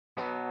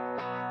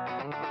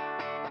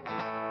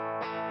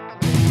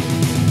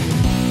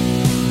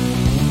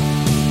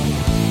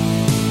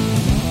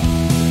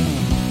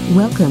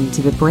Welcome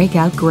to the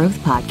Breakout Growth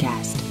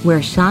Podcast,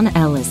 where Sean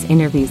Ellis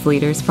interviews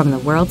leaders from the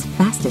world's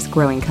fastest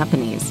growing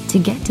companies to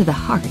get to the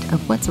heart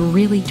of what's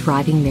really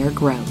driving their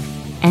growth.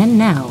 And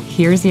now,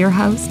 here's your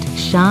host,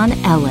 Sean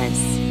Ellis.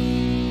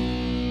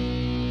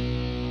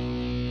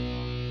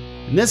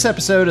 In this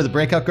episode of the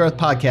Breakout Growth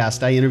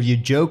Podcast, I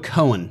interviewed Joe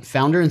Cohen,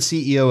 founder and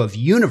CEO of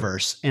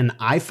Universe, an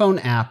iPhone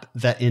app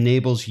that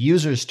enables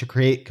users to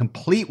create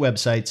complete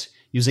websites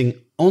using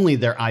only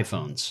their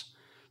iPhones.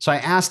 So I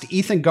asked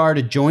Ethan Garr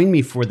to join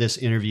me for this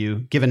interview,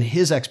 given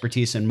his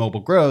expertise in mobile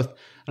growth,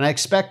 and I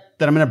expect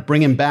that I'm going to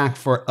bring him back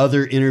for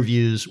other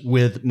interviews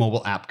with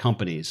mobile app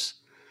companies.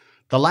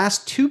 The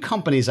last two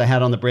companies I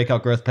had on the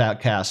Breakout Growth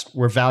Podcast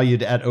were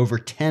valued at over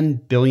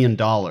 $10 billion.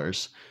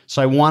 So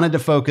I wanted to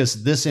focus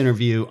this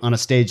interview on a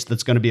stage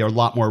that's going to be a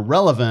lot more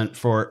relevant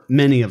for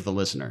many of the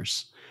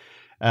listeners.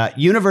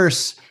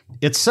 Universe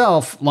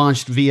itself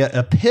launched via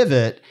a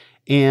pivot,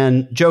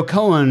 and Joe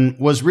Cohen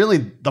was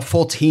really the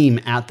full team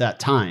at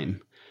that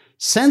time.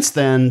 Since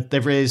then,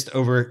 they've raised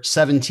over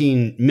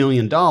 $17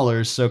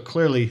 million, so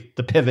clearly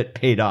the pivot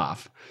paid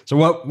off. So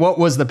what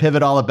was the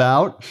pivot all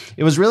about?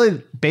 It was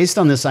really based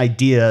on this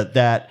idea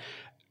that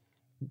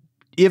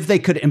if they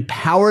could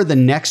empower the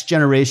next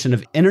generation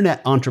of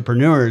internet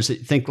entrepreneurs,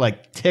 think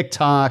like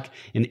TikTok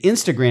and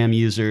Instagram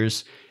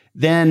users,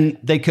 then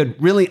they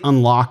could really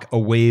unlock a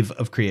wave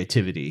of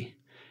creativity.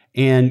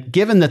 And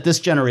given that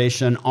this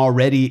generation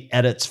already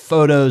edits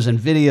photos and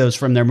videos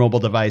from their mobile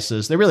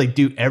devices, they really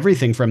do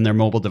everything from their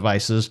mobile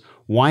devices,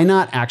 why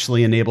not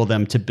actually enable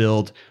them to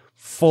build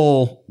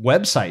full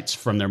websites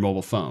from their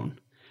mobile phone?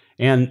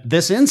 And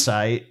this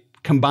insight,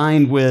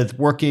 combined with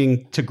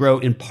working to grow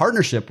in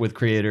partnership with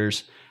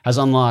creators, has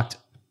unlocked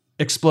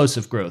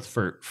explosive growth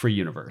for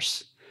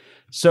Universe.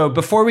 So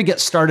before we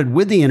get started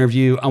with the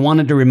interview, I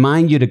wanted to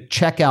remind you to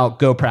check out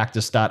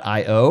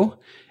gopractice.io.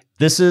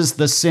 This is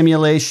the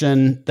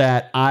simulation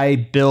that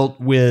I built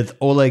with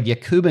Oleg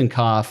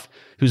Yakubenkov,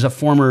 who's a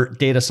former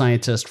data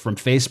scientist from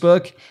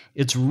Facebook.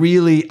 It's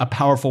really a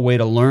powerful way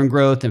to learn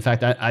growth. In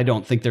fact, I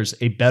don't think there's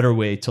a better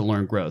way to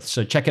learn growth.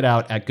 So check it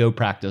out at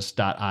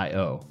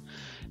gopractice.io.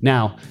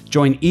 Now,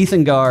 join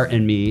Ethan Garr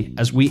and me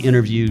as we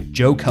interview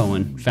Joe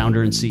Cohen,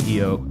 founder and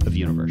CEO of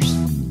Universe.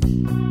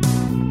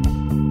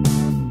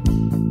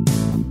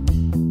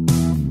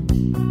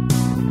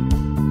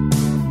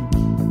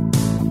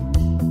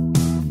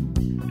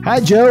 Hi,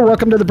 Joe.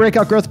 Welcome to the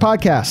Breakout Growth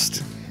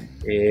Podcast.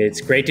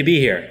 It's great to be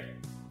here.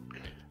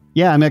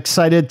 Yeah, I'm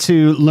excited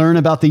to learn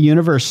about the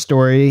Universe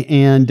story.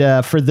 And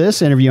for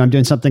this interview, I'm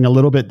doing something a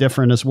little bit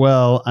different as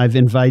well. I've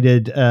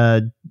invited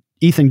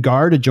Ethan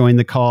Garr to join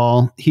the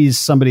call. He's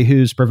somebody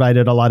who's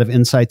provided a lot of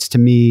insights to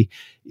me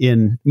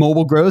in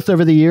mobile growth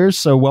over the years.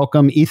 So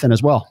welcome, Ethan,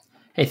 as well.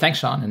 Hey, thanks,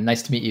 Sean. And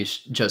nice to meet you,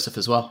 Joseph,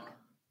 as well.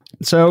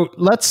 So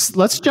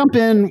let's jump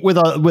in with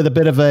a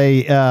bit of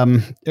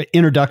a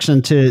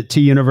introduction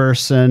to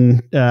Universe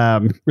and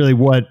really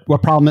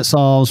what problem it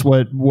solves,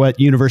 what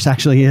Universe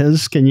actually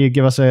is. Can you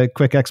give us a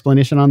quick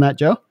explanation on that,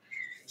 Joe?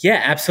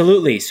 Yeah,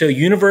 absolutely. So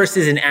Universe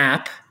is an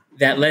app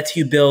that lets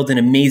you build an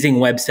amazing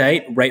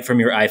website right from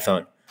your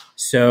iPhone.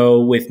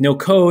 So with no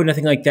code,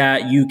 nothing like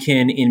that, you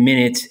can in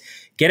minutes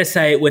get a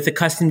site with a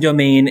custom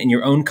domain and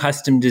your own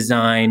custom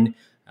design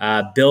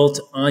built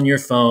on your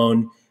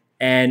phone.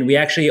 And we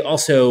actually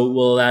also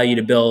will allow you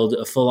to build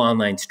a full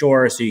online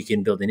store so you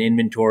can build an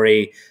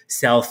inventory,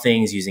 sell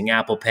things using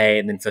Apple Pay,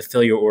 and then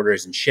fulfill your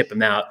orders and ship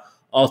them out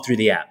all through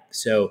the app.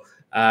 So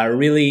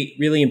really,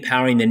 really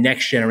empowering the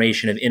next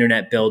generation of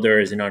internet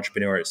builders and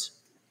entrepreneurs.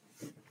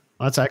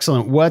 That's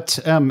excellent.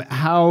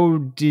 How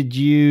did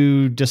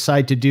you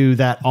decide to do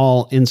that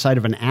all inside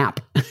of an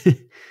app?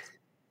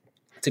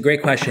 It's a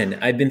great question.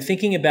 I've been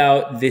thinking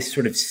about this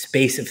sort of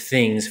space of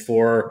things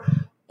for,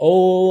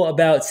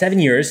 about 7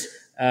 years.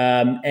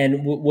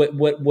 And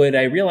what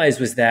I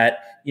realized was that,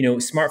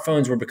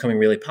 smartphones were becoming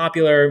really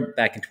popular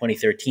back in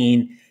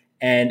 2013.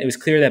 And it was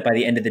clear that by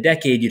the end of the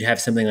decade, you'd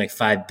have something like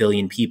 5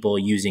 billion people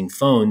using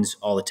phones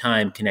all the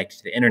time connected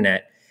to the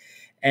internet.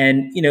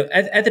 And,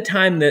 at the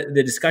time,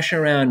 the discussion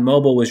around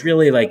mobile was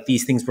really like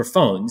these things were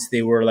phones.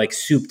 They were like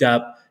souped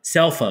up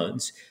cell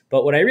phones.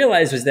 But what I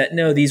realized was that,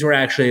 no, these were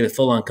actually the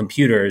full-on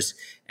computers.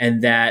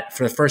 And that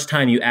for the first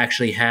time, you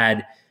actually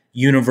had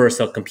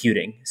universal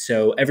computing.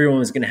 So everyone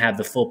was going to have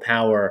the full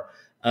power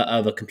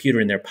of a computer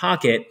in their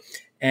pocket.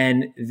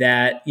 And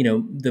that,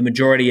 the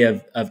majority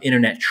of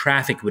internet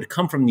traffic would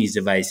come from these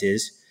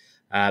devices.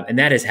 And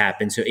that has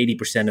happened. So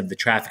 80% of the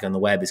traffic on the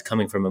web is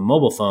coming from a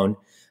mobile phone,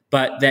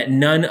 but that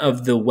none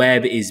of the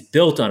web is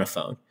built on a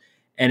phone.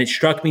 And it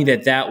struck me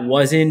that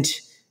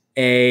wasn't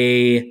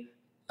a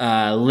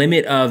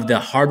limit of the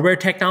hardware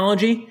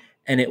technology,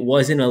 and it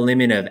wasn't a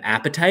limit of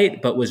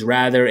appetite, but was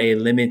rather a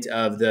limit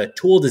of the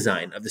tool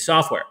design of the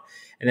software.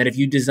 And that if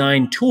you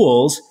design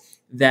tools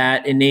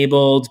that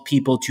enabled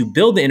people to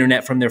build the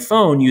internet from their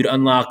phone, you'd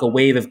unlock a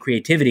wave of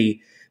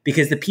creativity,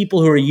 because the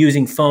people who are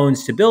using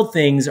phones to build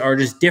things are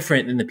just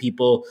different than the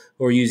people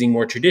who are using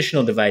more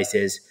traditional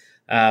devices.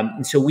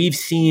 And so we've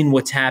seen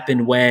what's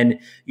happened when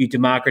you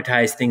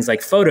democratize things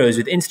like photos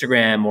with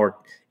Instagram or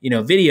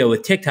video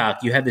with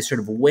TikTok. You have this sort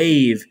of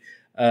wave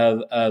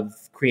of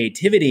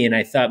creativity, and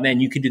I thought, man,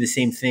 you could do the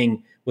same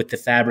thing with the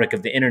fabric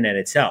of the internet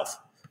itself.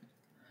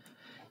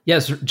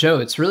 Yes, Joe,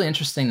 it's really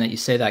interesting that you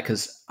say that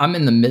because I'm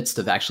in the midst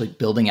of actually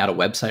building out a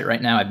website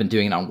right now. I've been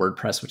doing it on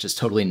WordPress, which is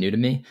totally new to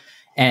me.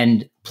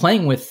 And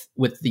playing with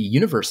the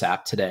Universe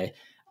app today,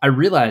 I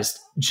realized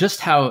just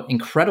how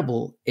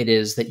incredible it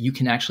is that you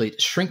can actually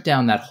shrink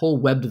down that whole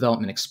web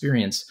development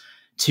experience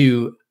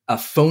to a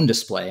phone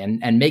display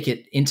and make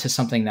it into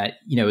something that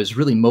is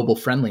really mobile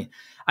friendly.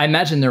 I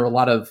imagine there are a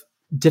lot of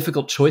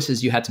difficult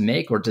choices you had to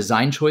make or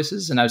design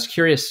choices. And I was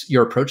curious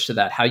your approach to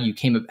that, how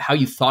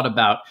you thought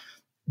about.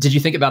 Did you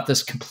think about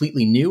this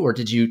completely new, or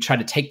did you try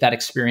to take that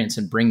experience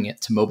and bring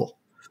it to mobile?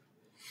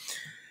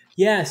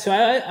 Yeah, so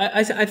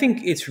I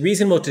think it's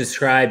reasonable to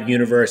describe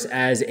Universe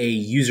as a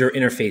user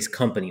interface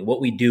company.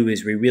 What we do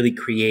is we really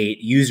create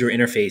user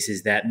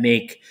interfaces that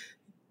make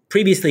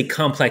previously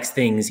complex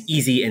things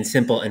easy and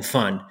simple and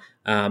fun.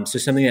 So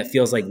something that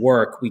feels like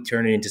work, we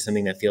turn it into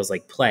something that feels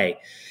like play.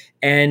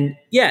 And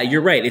yeah,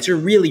 you're right. It's a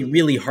really,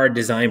 really hard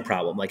design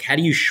problem. Like, how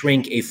do you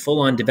shrink a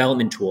full-on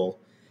development tool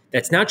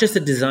that's not just a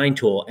design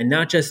tool and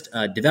not just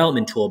a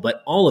development tool,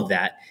 but all of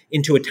that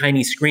into a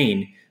tiny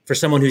screen for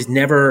someone who's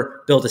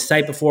never built a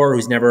site before,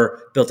 who's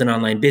never built an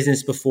online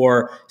business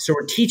before? So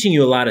we're teaching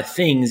you a lot of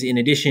things in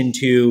addition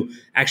to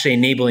actually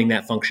enabling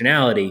that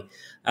functionality.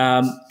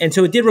 And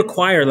so it did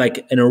require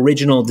like an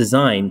original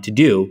design to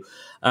do.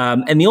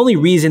 And the only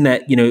reason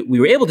that we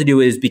were able to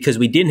do it is because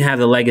we didn't have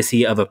the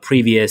legacy of a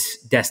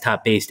previous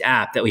desktop-based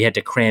app that we had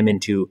to cram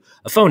into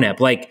a phone app.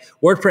 Like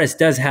WordPress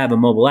does have a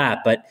mobile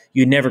app, but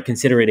you'd never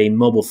consider it a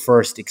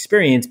mobile-first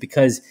experience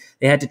because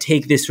they had to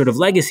take this sort of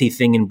legacy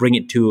thing and bring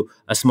it to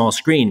a small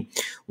screen.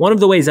 One of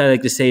the ways I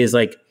like to say is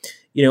like,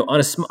 on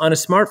a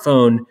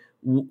smartphone,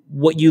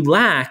 what you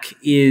lack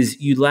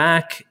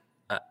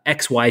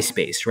XY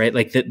space, right?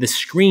 Like the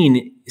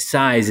screen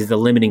size is the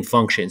limiting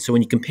function. So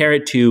when you compare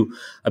it to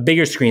a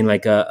bigger screen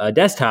like a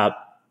desktop,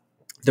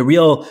 the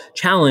real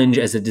challenge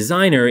as a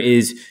designer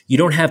is you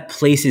don't have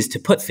places to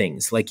put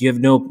things. Like you have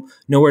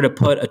nowhere to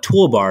put a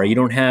toolbar. You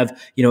don't have,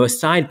 a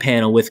side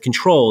panel with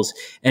controls.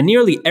 And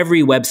nearly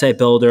every website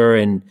builder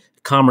and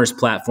commerce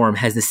platform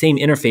has the same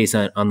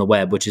interface on the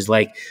web, which is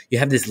like you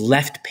have this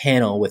left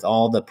panel with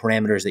all the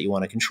parameters that you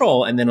want to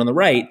control. And then on the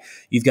right,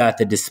 you've got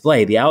the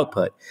display, the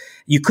output.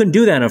 You couldn't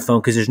do that on a phone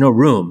because there's no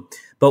room.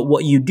 But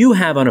what you do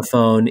have on a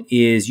phone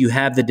is you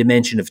have the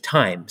dimension of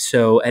time.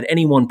 So at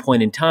any one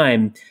point in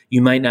time,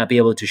 you might not be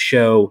able to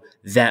show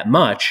that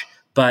much,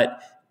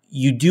 but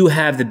you do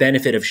have the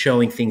benefit of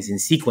showing things in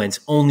sequence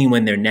only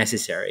when they're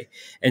necessary.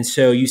 And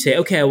so you say,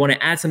 okay, I want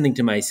to add something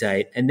to my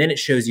site. And then it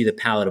shows you the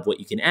palette of what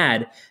you can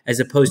add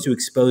as opposed to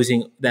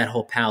exposing that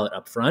whole palette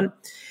up front.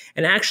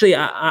 And actually,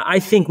 I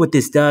think what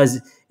this does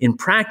in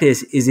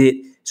practice is it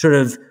sort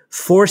of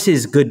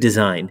forces good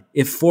design.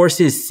 It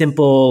forces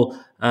simple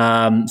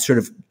sort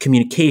of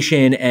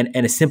communication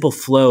and a simple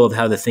flow of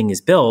how the thing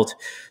is built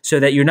so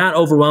that you're not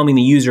overwhelming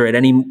the user at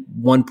any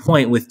one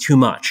point with too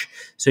much.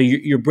 So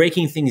you're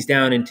breaking things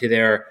down into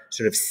their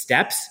sort of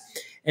steps.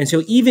 And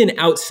so even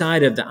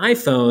outside of the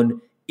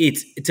iPhone,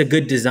 it's a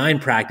good design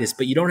practice,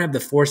 but you don't have the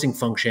forcing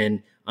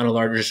function on a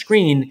larger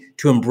screen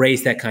to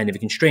embrace that kind of a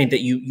constraint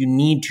that you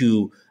need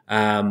to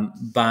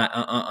buy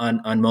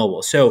on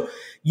mobile. So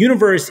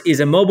Universe is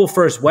a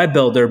mobile-first web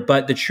builder,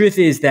 but the truth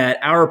is that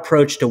our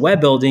approach to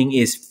web building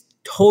is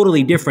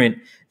totally different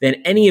than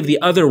any of the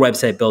other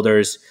website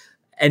builders.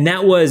 And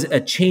that was a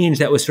change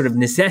that was sort of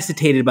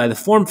necessitated by the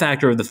form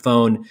factor of the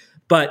phone,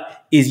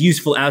 but is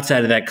useful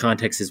outside of that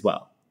context as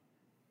well.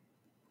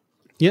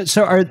 Yeah.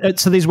 So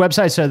these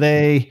websites, are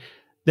they,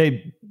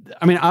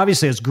 I mean,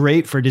 obviously it's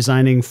great for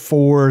designing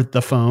for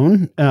the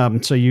phone.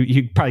 So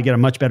you probably get a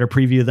much better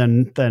preview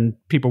than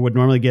people would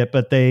normally get,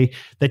 but they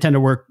tend to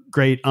work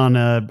great on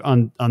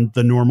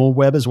the normal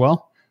web as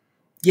well.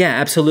 Yeah,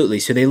 absolutely.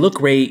 So they look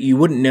great. You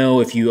wouldn't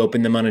know if you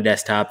opened them on a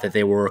desktop that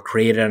they were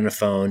created on a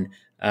phone.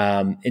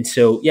 And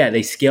so, yeah,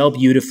 they scale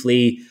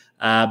beautifully.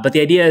 But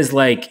the idea is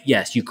like,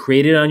 yes, you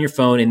create it on your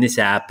phone in this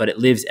app, but it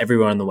lives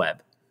everywhere on the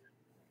web.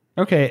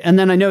 Okay. And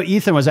then I know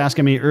Ethan was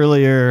asking me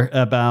earlier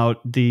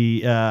about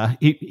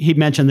he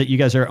mentioned that you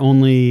guys are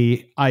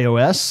only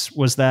iOS.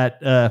 Was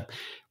that,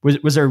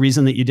 was there a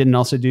reason that you didn't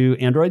also do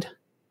Android?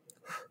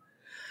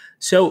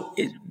 So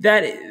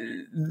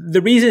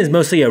the reason is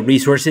mostly a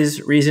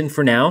resources reason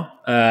for now.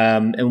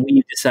 And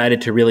we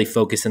decided to really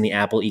focus on the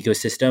Apple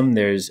ecosystem.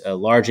 There's a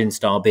large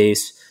install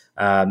base,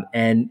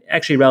 and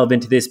actually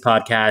relevant to this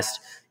podcast,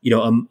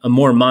 a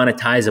more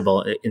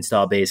monetizable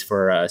install base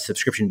for a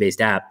subscription-based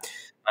app.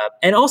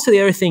 And also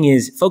the other thing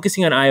is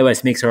focusing on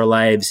iOS makes our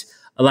lives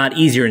a lot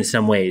easier in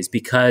some ways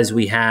because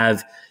we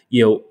have,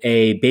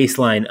 a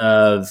baseline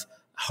of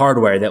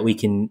hardware that we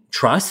can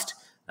trust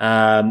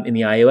in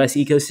the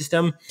iOS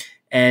ecosystem.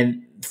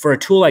 And for a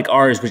tool like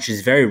ours, which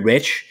is very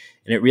rich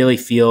and it really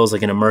feels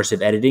like an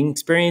immersive editing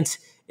experience,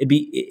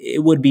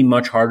 it would be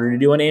much harder to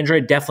do on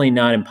Android. Definitely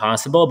not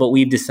impossible, but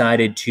we've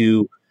decided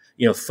to,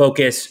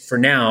 focus for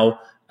now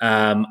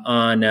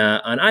on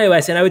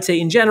iOS. And I would say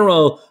in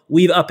general,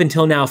 we've up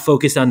until now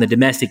focused on the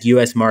domestic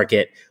US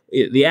market.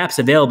 The app's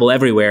available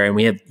everywhere and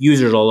we have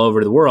users all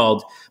over the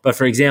world. But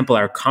for example,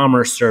 our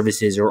commerce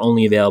services are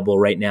only available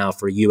right now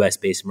for US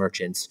based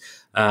merchants.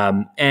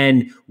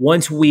 And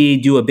once we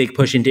do a big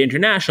push into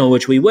international,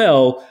 which we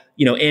will,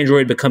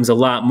 Android becomes a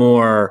lot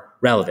more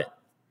relevant.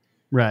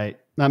 Right.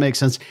 That makes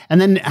sense. And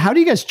then how do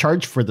you guys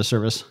charge for the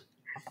service?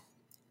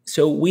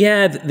 So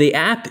the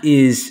app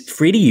is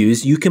free to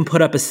use. You can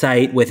put up a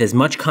site with as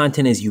much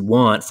content as you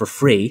want for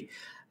free.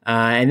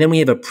 And then we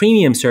have a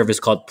premium service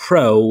called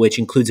Pro, which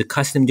includes a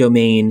custom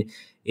domain.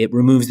 It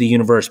removes the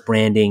Universe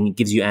branding,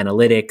 gives you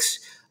analytics,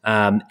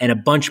 and a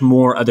bunch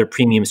more other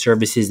premium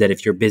services that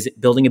if you're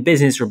building a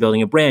business or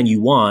building a brand, you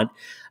want.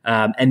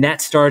 And that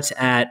starts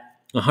at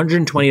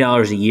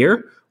 $120 a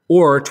year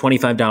or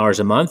 $25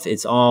 a month.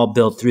 It's all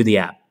built through the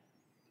app.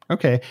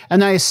 Okay.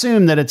 And I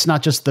assume that it's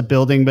not just the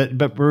building,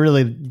 but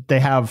really they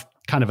have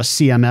kind of a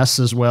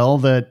CMS as well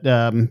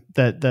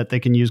that they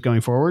can use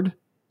going forward.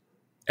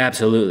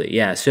 Absolutely.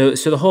 Yeah. So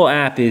the whole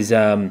app is,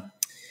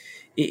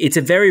 it's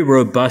a very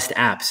robust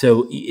app.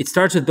 So it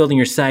starts with building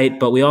your site,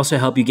 but we also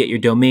help you get your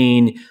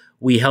domain.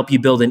 We help you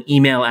build an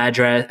email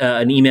address,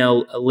 an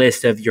email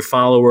list of your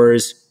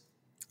followers.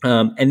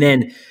 And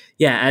then,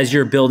 as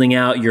you're building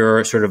out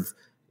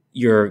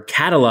your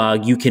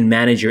catalog, you can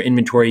manage your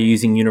inventory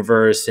using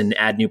Universe and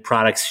add new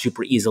products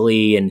super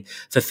easily and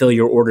fulfill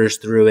your orders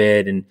through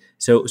it. And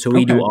so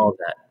we do all of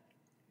that.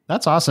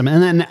 That's awesome.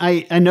 And then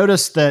I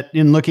noticed that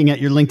in looking at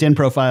your LinkedIn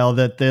profile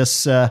that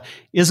this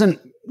isn't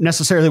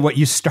necessarily what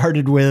you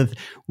started with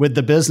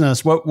the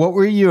business. What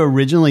were you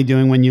originally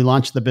doing when you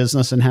launched the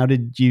business, and how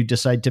did you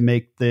decide to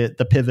make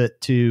the pivot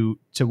to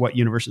what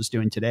Universe is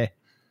doing today?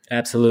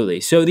 Absolutely.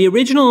 So the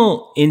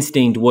original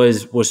instinct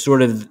was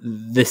sort of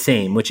the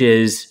same, which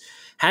is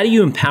how do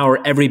you empower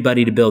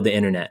everybody to build the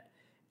internet?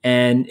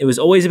 And it was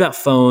always about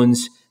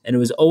phones, and it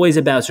was always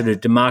about sort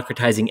of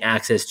democratizing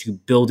access to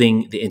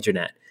building the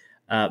internet.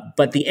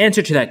 But the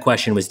answer to that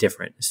question was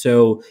different.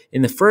 So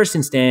in the first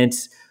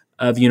instance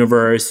of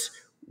Universe,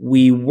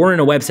 we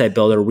weren't a website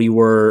builder. We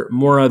were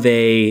more of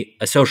a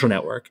social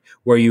network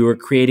where you were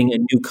creating a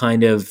new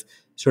kind of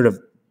sort of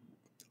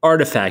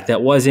artifact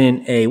that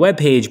wasn't a web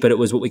page, but it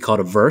was what we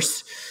called a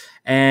verse.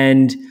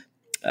 And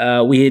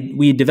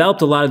we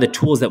developed a lot of the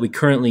tools that we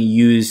currently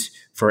use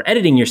for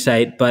editing your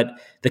site, but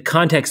the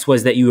context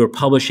was that you were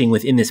publishing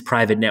within this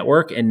private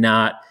network and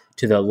not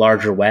to the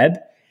larger web.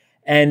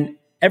 And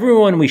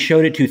everyone we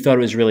showed it to thought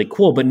it was really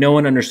cool, but no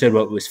one understood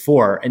what it was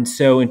for. And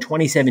so in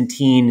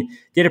 2017,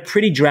 did a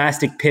pretty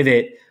drastic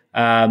pivot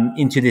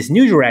into this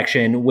new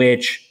direction,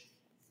 which,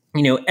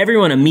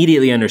 everyone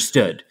immediately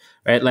understood,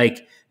 right?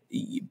 Like,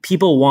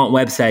 people want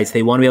websites.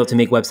 They want to be able to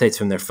make websites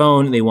from their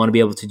phone. They want to be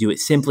able to do it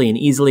simply and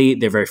easily.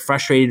 They're very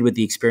frustrated with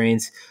the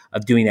experience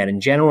of doing that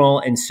in general.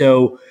 And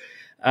so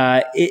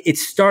it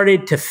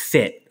started to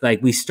fit.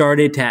 Like, we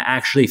started to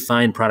actually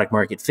find product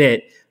market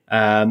fit.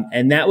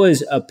 And that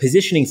was a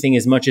positioning thing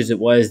as much as it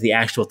was the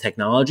actual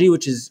technology,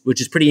 which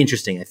is pretty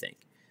interesting, I think.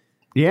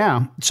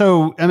 Yeah.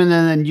 So, and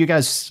then you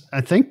guys,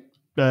 I think,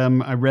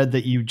 I read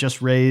that you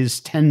just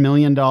raised $10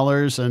 million.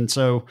 And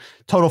so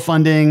total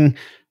funding,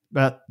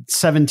 about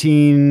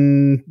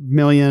 17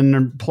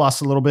 million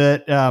plus a little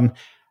bit.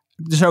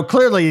 So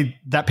clearly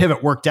that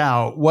pivot worked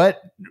out.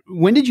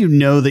 When did you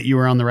know that you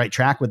were on the right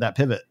track with that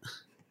pivot?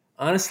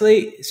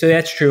 Honestly, so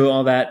that's true.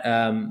 All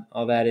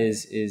that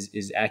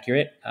is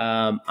accurate.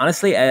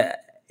 Honestly,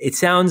 it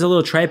sounds a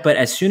little trite, but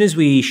as soon as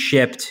we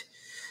shipped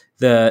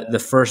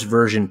the first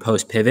version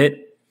post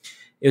pivot,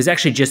 it was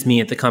actually just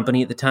me at the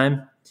company at the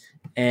time,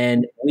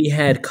 and we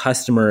had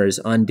customers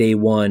on day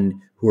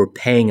one who were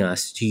paying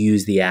us to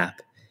use the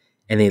app.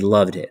 And they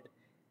loved it.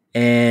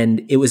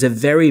 And it was a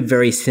very,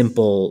 very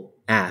simple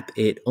app.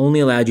 It only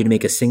allowed you to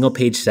make a single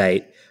page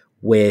site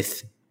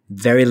with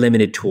very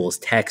limited tools,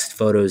 text,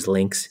 photos,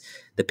 links.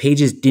 The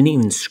pages didn't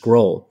even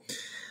scroll.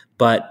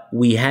 But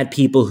we had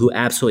people who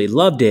absolutely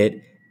loved it.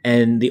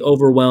 And the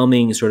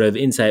overwhelming sort of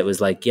insight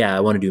was like, yeah, I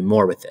want to do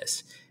more with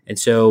this. And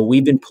so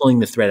we've been pulling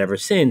the thread ever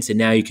since. And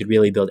now you could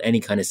really build any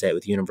kind of site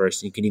with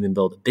Universe. And you can even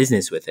build a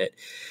business with it.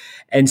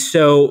 And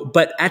so,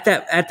 but at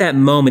that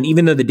moment,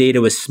 even though the data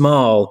was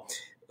small,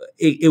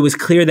 it was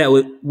clear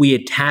that we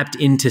had tapped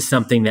into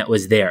something that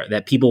was there,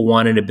 that people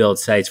wanted to build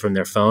sites from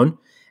their phone.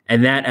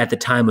 And that at the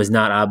time was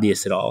not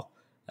obvious at all.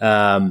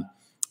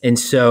 And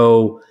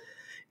so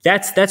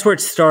that's where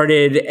it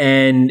started.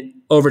 And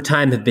over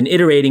time have been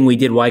iterating. We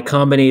did Y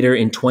Combinator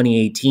in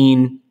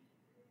 2018.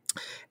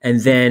 And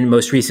then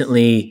most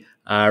recently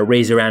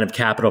raised a round of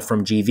capital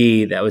from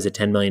GV. That was a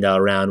 $10 million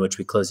round, which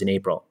we closed in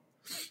April.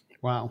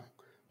 Wow.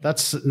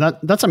 That's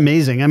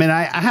amazing. I mean,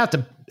 I have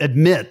to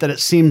admit that it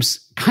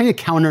seems kind of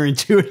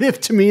counterintuitive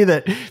to me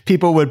that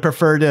people would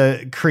prefer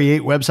to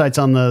create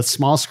websites on the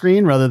small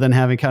screen rather than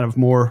having kind of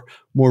more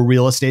more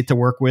real estate to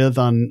work with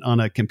on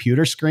a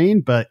computer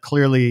screen, but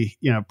clearly,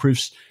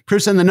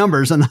 proofs in the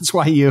numbers, and that's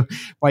why you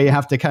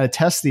have to kind of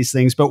test these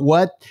things. But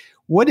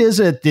what is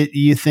it that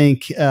you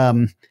think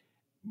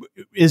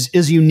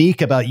is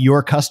unique about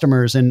your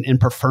customers in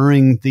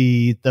preferring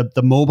the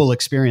mobile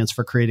experience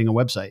for creating a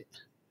website?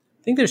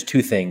 I think there's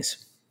two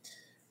things.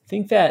 I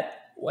think that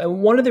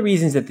one of the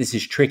reasons that this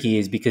is tricky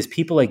is because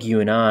people like you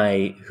and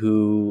I,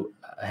 who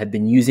have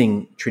been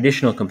using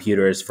traditional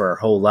computers for our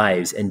whole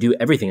lives and do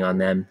everything on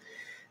them,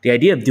 the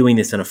idea of doing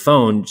this on a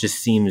phone just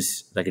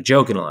seems like a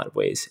joke in a lot of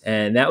ways.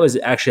 And that was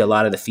actually a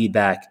lot of the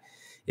feedback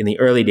in the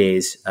early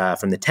days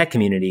from the tech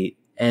community.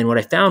 And what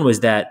I found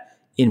was that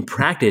in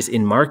practice,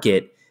 in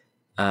market,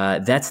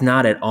 that's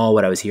not at all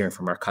what I was hearing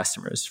from our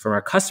customers. From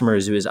our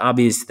customers, it was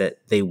obvious that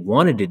they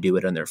wanted to do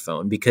it on their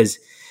phone because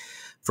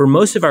for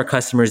most of our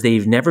customers,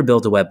 they've never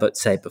built a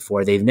website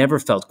before. They've never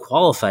felt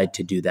qualified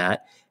to do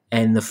that.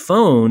 And the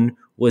phone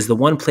was the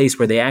one place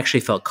where they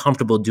actually felt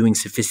comfortable doing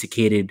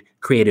sophisticated,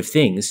 creative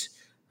things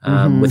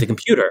with a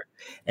computer.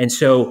 And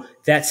so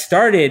that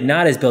started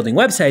not as building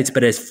websites,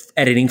 but as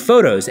editing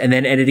photos and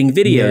then editing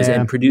videos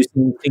and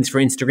producing things for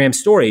Instagram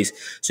stories.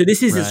 So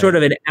this is sort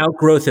of an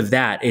outgrowth of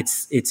that.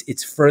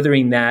 It's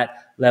furthering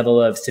that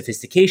level of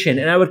sophistication.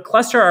 And I would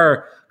cluster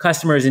our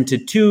customers into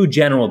two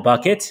general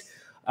buckets.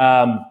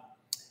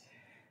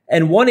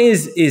 And one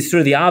is sort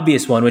of the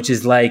obvious one, which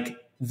is like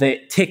the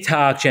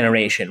TikTok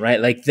generation, right?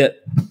 Like the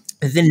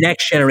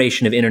next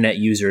generation of internet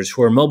users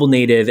who are mobile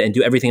native and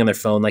do everything on their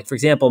phone. Like, for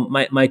example,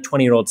 my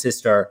 20-year-old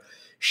sister,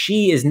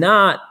 she is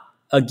not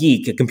a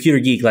computer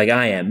geek like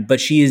I am,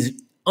 but she is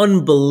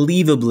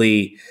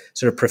unbelievably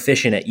sort of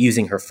proficient at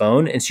using her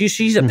phone. And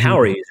she's a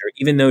power user,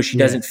 even though she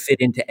doesn't fit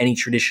into any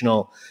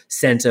traditional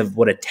sense of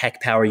what a tech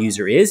power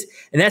user is.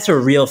 And that's a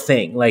real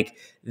thing. Like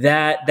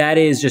that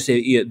is just,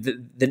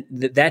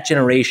 that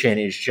generation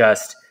is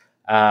just,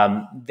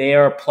 they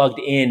are plugged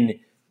in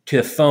to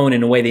the phone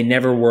in a way they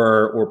never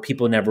were, or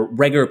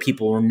regular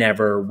people were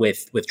never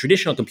with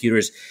traditional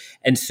computers.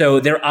 And so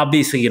they're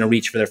obviously going to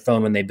reach for their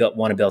phone when they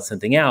want to build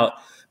something out.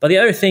 But the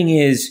other thing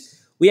is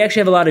we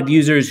actually have a lot of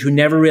users who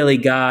never really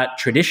got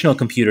traditional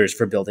computers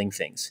for building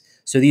things.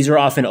 So these are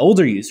often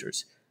older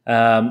users,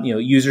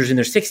 users in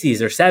their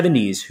 60s or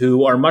 70s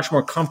who are much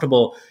more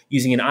comfortable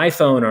using an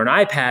iPhone or an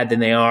iPad than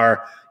they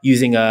are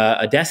using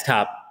a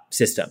desktop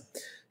system.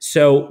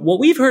 So what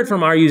we've heard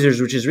from our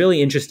users, which is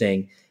really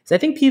interesting, is I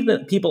think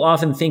people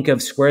often think of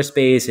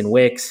Squarespace and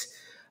Wix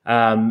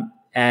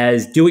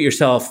as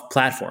do-it-yourself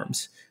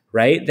platforms,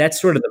 right? That's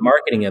sort of the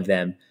marketing of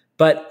them.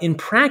 But in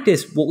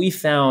practice, what we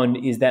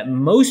found is that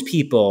most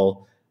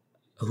people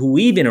who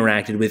we've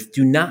interacted with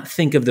do not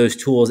think of those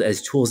tools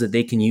as tools that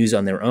they can use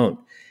on their own.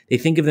 They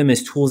think of them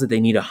as tools that they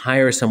need to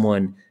hire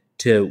someone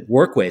to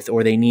work with,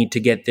 or they need to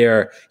get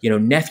their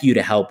nephew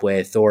to help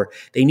with, or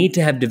they need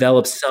to have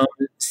developed some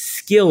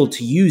skill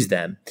to use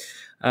them.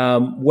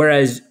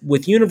 Whereas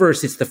with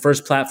Universe, it's the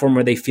first platform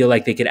where they feel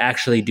like they could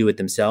actually do it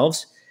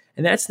themselves.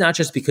 And that's not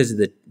just because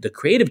of the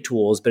creative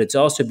tools, but it's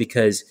also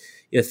because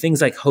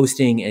things like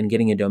hosting and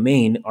getting a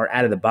domain are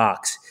out of the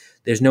box.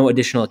 There's no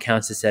additional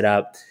accounts to set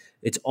up.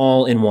 It's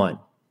all in one.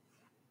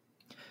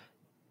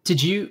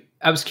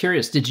 I was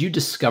curious, did you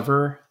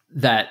discover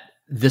that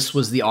this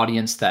was the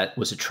audience that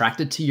was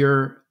attracted to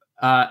your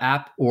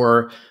app,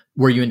 or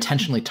were you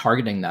intentionally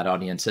targeting that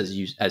audience as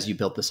you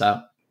built this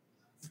out?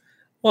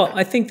 Well,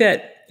 I think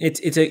that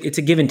it's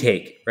a give and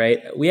take, right?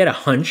 We had a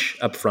hunch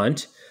up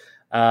front,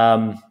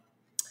 but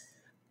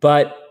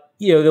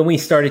then we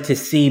started to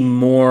see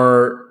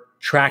more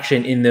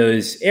traction in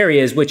those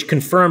areas, which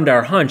confirmed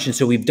our hunch, and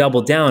so we've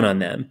doubled down on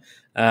them.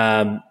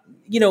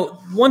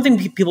 One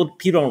thing people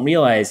don't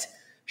realize: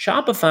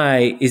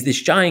 Shopify is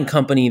this giant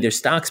company. Their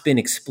stock's been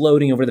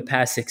exploding over the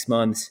past 6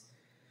 months.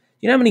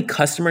 You know how many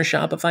customers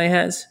Shopify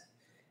has?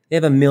 They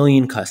have 1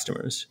 million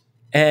customers,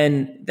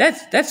 and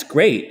that's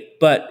great.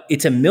 But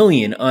it's 1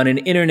 million on an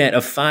internet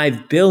of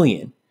 5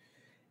 billion.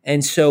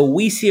 And so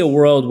we see a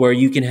world where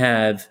you can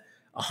have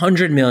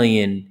 100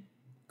 million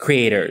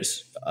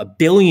creators, 1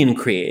 billion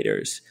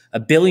creators,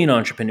 1 billion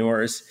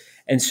entrepreneurs.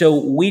 And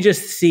so we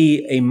just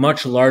see a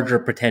much larger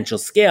potential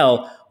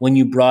scale when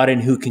you broaden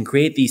who can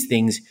create these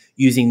things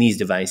using these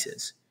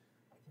devices.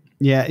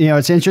 Yeah,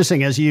 it's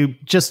interesting as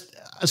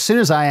soon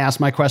as I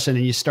asked my question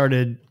and you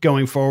started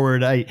going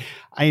forward, I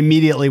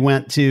immediately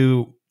went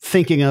to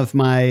thinking of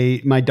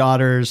my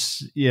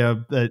daughters,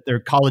 their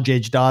college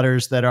age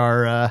daughters that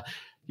are,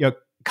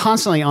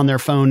 constantly on their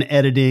phone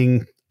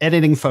editing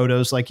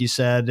photos, like you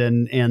said.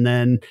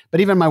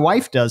 But even my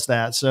wife does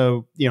that.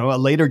 So, a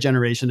later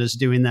generation is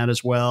doing that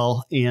as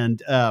well.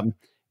 And,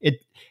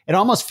 it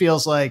almost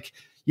feels like,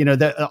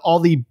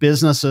 all the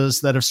businesses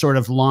that have sort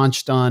of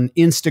launched on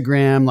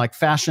Instagram, like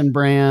fashion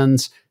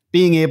brands,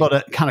 being able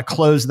to kind of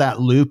close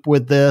that loop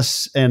with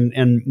this and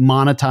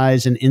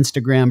monetize an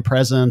Instagram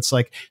presence.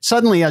 Like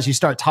suddenly, as you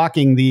start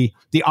talking, the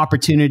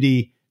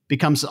opportunity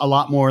becomes a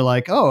lot more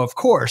like, oh, of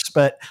course.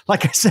 But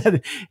like I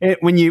said,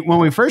 when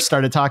we first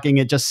started talking,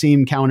 it just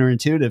seemed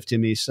counterintuitive to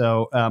me.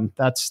 So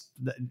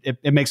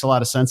it makes a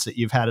lot of sense that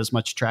you've had as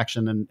much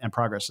traction and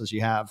progress as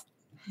you have.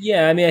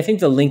 Yeah, I mean, I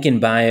think the link in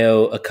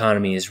bio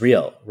economy is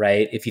real,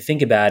 right? If you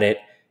think about it,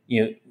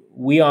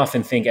 we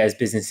often think as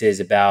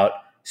businesses about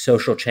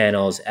social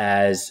channels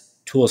as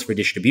tools for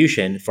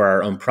distribution for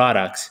our own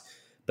products,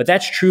 but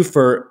that's true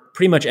for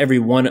pretty much every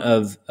one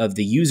of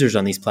the users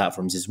on these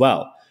platforms as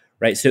well,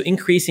 right? So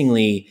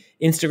increasingly,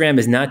 Instagram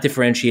is not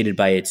differentiated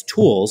by its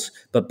tools,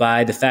 but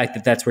by the fact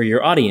that that's where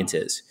your audience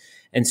is.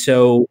 And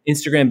so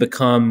Instagram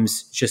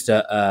becomes just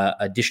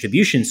a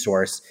distribution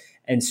source.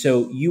 And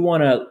so you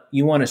want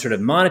to sort of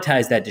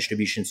monetize that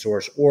distribution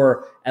source,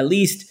 or at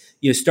least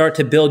start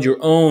to build your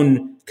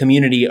own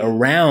community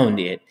around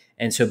it.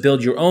 And so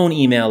build your own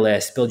email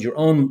list, build your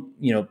own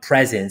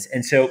presence.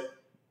 And so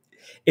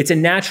it's a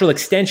natural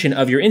extension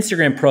of your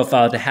Instagram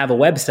profile to have a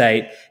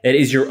website that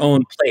is your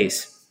own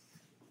place.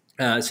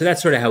 So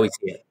that's sort of how we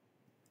see it.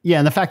 Yeah,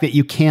 and the fact that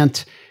you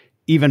can't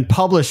even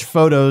publish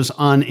photos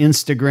on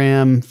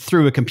Instagram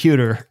through a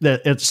computer,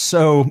 that it's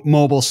so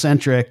mobile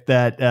centric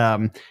that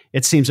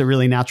it seems a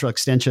really natural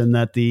extension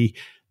that the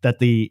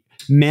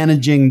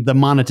managing the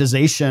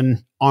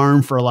monetization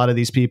arm for a lot of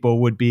these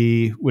people would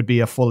be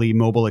a fully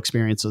mobile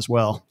experience as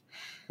well.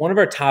 One of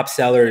our top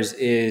sellers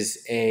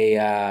is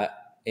a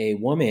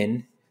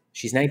woman.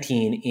 She's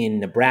 19 in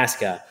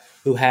Nebraska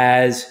who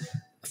has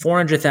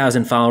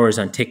 400,000 followers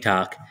on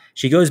TikTok.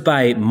 She goes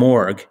by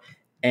Morg,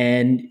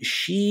 and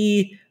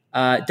she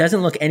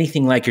doesn't look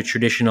anything like your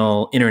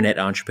traditional internet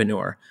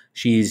entrepreneur.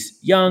 She's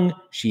young,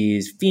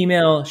 she's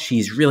female,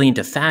 she's really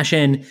into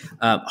fashion.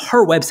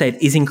 Her website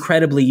is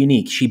incredibly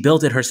unique. She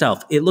built it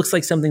herself. It looks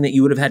like something that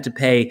you would have had to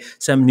pay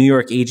some New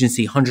York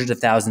agency hundreds of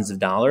thousands of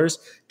dollars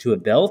to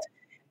have built.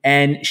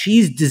 And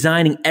she's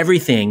designing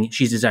everything.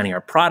 She's designing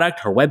her product,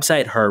 her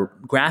website, her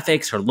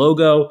graphics, her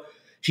logo.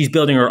 She's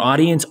building her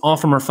audience all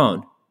from her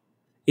phone.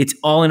 It's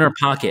all in her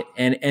pocket.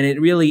 And it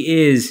really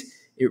is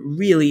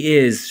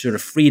sort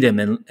of freedom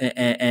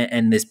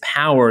and this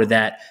power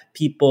that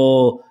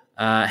people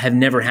have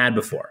never had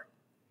before.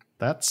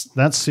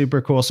 That's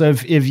super cool. So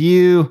if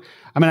you,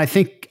 I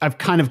think I've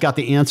kind of got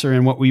the answer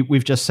in what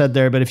we've just said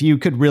there, but if you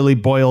could really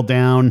boil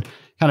down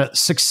kind of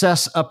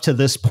success up to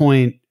this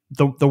point,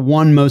 the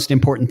one most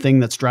important thing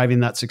that's driving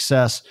that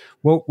success,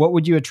 what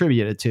would you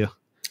attribute it to?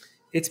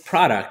 It's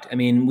product. I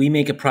mean, we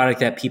make a product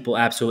that people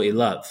absolutely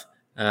love.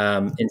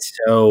 And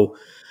so,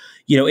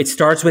 it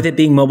starts with it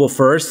being mobile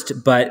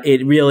first, but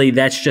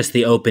that's just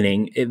the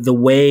opening. The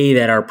way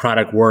that our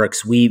product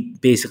works, we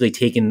basically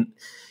taken,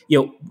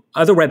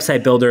 other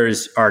website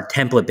builders are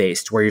template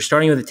based, where you're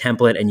starting with a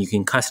template and you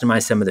can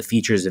customize some of the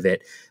features of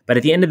it. But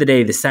at the end of the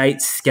day, the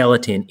site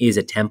skeleton is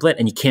a template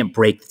and you can't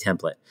break the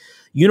template.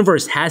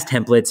 Universe has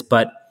templates,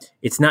 but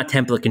it's not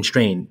template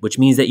constrained, which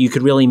means that you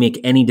could really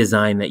make any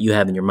design that you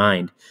have in your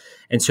mind.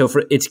 And so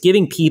it's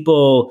giving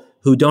people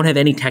who don't have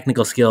any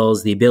technical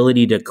skills the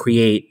ability to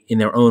create in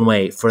their own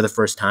way for the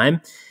first time.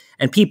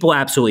 And people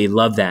absolutely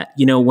love that.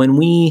 When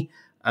we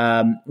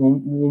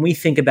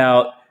think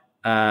about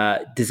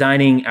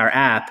designing our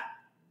app,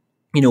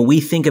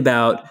 we think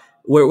about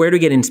where do we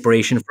get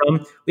inspiration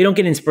from? We don't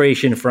get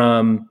inspiration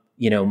from,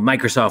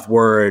 Microsoft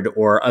Word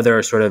or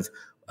other sort of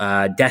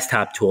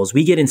desktop tools.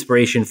 We get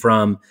inspiration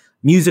from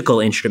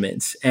musical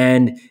instruments.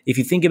 And if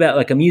you think about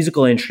like a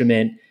musical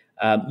instrument,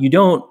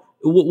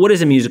 what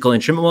is a musical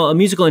instrument? Well, a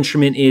musical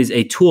instrument is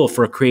a tool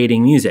for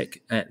creating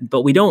music,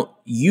 but we don't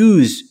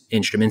use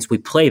instruments. We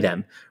play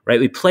them,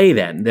 right? We play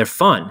them. They're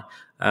fun.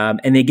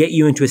 And they get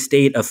you into a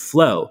state of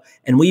flow.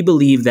 And we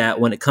believe that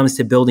when it comes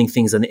to building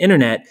things on the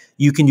internet,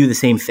 you can do the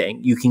same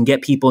thing. You can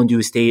get people into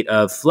a state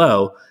of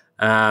flow,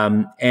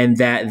 and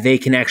that they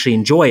can actually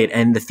enjoy it.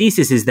 And the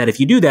thesis is that if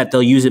you do that,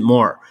 they'll use it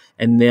more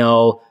and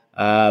they'll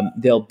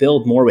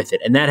build more with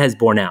it. And that has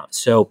borne out.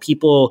 So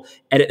people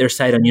edit their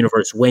site on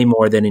Universe way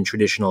more than in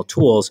traditional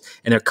tools.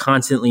 And they're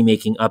constantly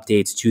making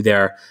updates to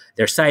their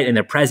site and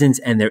their presence,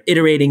 and they're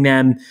iterating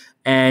them.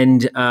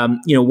 And,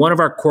 one of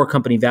our core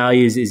company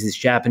values is this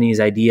Japanese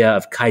idea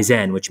of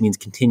Kaizen, which means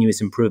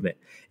continuous improvement.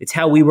 It's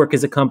how we work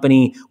as a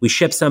company. We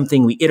ship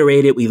something, we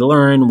iterate it, we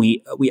learn,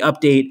 we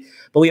update,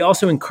 but we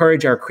also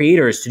encourage our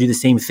creators to do the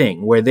same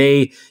thing, where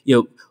they,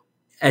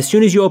 as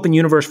soon as you open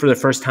Universe for the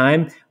first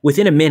time,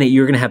 within a minute,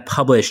 you're going to have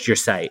published your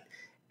site.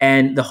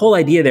 And the whole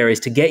idea there is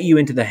to get you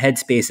into the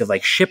headspace of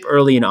like ship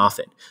early and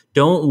often.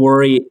 Don't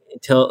worry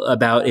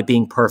about it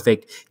being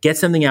perfect. Get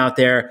something out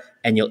there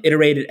and you'll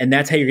iterate it. And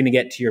that's how you're going to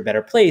get to your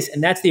better place.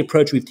 And that's the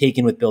approach we've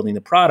taken with building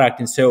the product.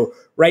 And so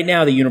right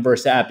now, the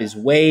Universe app is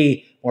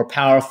way more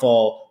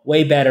powerful,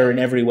 way better in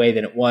every way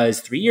than it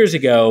was 3 years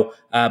ago.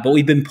 But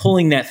we've been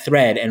pulling that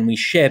thread and we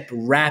ship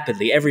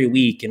rapidly every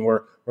week, and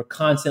we're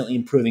constantly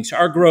improving. So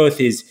our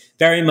growth is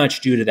very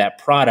much due to that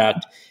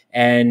product.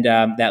 And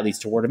that leads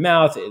to word of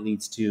mouth. It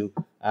leads to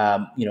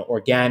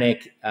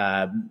organic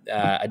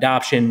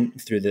adoption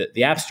through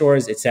the app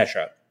stores,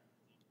 etc.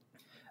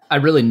 I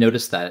really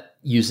noticed that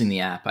using the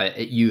app.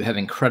 You have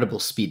incredible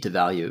speed to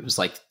value. It was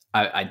like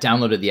I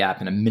downloaded the app,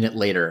 and a minute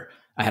later,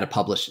 I had a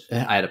published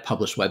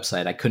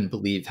website. I couldn't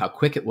believe how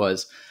quick it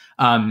was.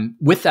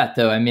 With that,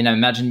 though, I mean, I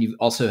imagine you've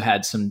also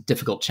had some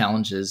difficult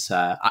challenges.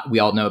 We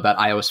all know about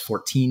iOS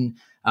 14.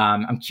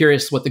 I'm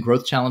curious what the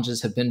growth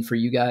challenges have been for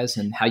you guys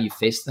and how you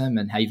faced them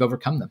and how you've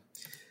overcome them.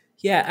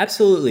 Yeah,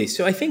 absolutely.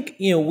 So I think,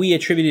 we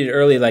attributed it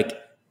early,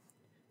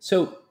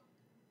 so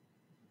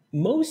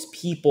most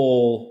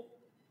people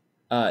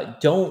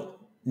don't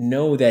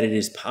know that it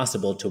is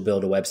possible to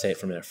build a website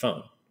from their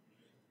phone.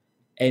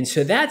 And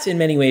so that's in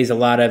many ways a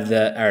lot of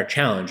our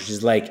challenge, which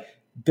is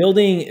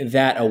building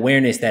that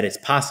awareness that it's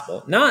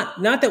possible.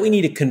 Not that we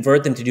need to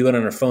convert them to do it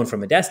on our phone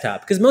from a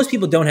desktop, because most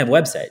people don't have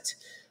websites.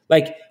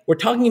 We're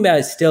talking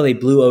about still a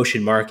blue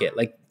ocean market.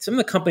 Some of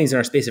the companies in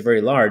our space are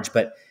very large,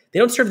 but they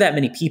don't serve that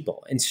many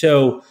people. And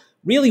so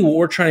really what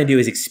we're trying to do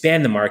is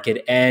expand the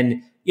market.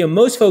 And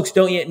most folks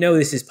don't yet know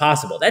this is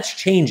possible. That's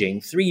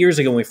changing. 3 years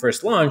ago when we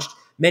first launched,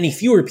 many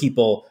fewer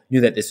people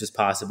knew that this was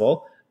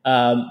possible.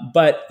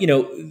 But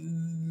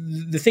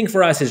the thing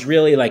for us is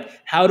really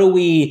how do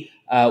we,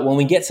 when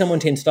we get someone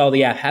to install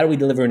the app, how do we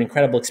deliver an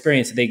incredible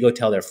experience that they go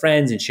tell their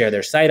friends and share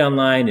their site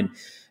online? And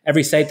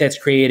every site that's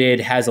created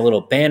has a little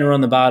banner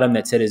on the bottom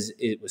that says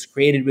it was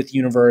created with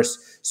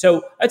Universe.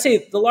 So I'd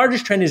say the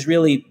largest trend is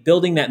really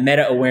building that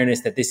meta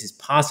awareness that this is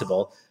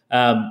possible.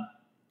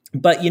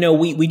 But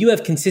we do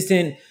have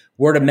consistent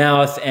word of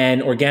mouth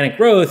and organic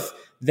growth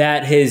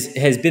that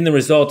has been the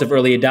result of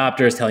early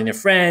adopters telling their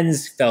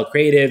friends, fellow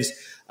creatives,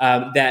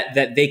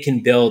 that they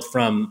can build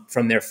from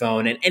their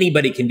phone, and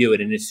anybody can do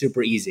it, and it's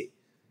super easy.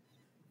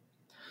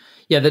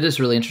 Yeah, that is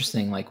really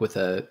interesting. With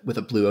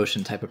a blue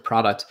ocean type of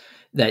product,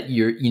 that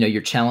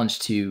you're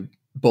challenged to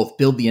both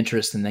build the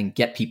interest and then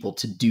get people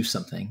to do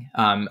something.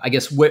 I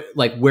guess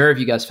where have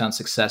you guys found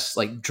success,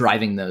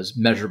 driving those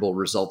measurable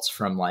results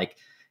from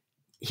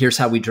here's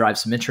how we drive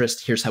some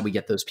interest, here's how we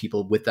get those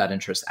people with that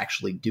interest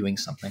actually doing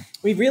something?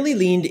 We've really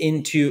leaned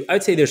into, I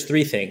would say there's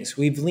three things.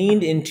 We've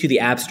leaned into the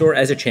App Store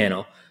as a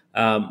channel.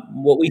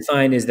 What we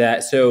find is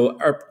that, so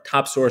our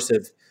top source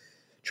of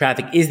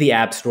traffic is the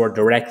App Store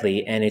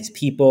directly, and it's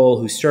people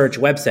who search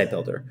website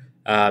builder.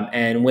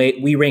 And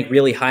we rank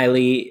really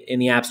highly in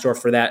the App Store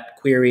for that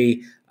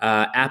query.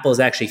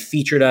 Apple's actually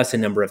featured us a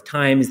number of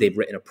times. They've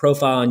written a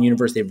profile on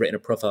Universe. They've written a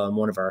profile on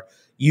one of our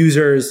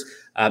users.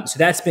 So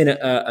that's been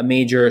a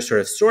major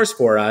sort of source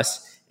for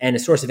us, and a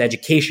source of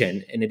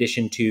education in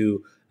addition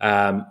to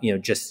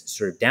just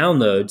sort of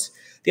downloads.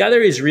 The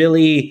other is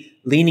really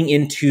leaning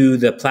into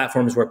the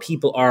platforms where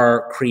people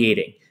are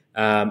creating.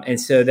 And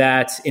so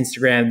that's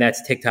Instagram,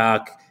 that's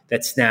TikTok,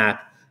 that's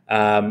Snap.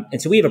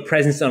 And so we have a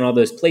presence on all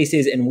those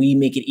places, and we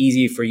make it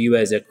easy for you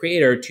as a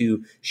creator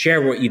to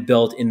share what you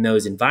built in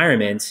those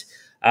environments.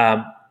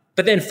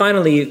 But then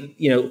finally,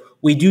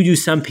 we do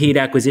some paid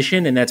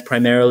acquisition, and that's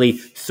primarily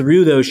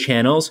through those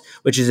channels,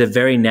 which is a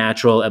very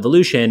natural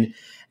evolution.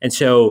 And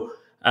so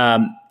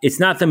it's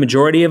not the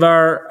majority of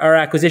our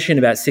acquisition.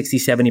 About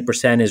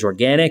 60-70% is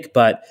organic,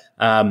 but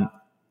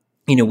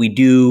we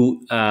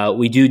do have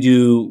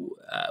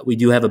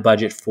a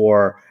budget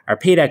for our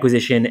paid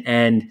acquisition,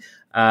 and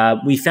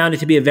we found it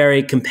to be a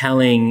very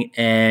compelling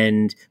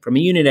and, from a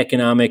unit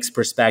economics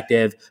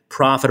perspective,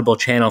 profitable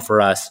channel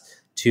for us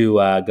to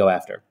go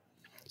after.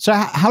 So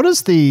how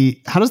does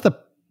the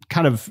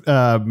kind of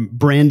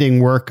branding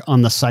work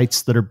on the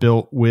sites that are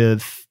built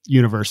with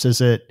Universe?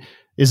 Is it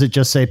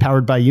just say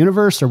powered by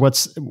Universe, or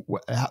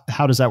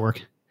how does that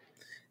work?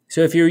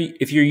 So if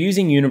you're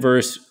using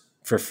Universe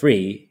for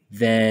free,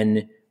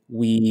 then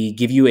we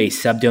give you a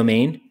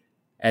subdomain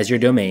as your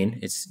domain.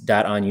 It's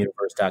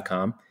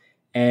 .onuniverse.com.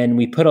 And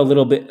we put a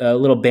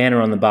little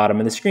banner on the bottom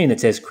of the screen that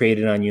says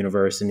created on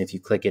Universe. And if you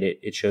click it,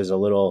 it shows a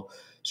little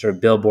sort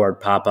of billboard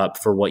pop up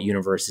for what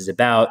Universe is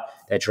about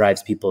that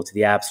drives people to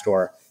the App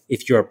Store.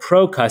 If you're a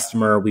pro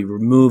customer, we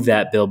remove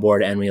that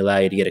billboard and we allow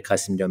you to get a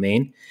custom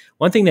domain.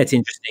 One thing that's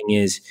interesting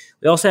is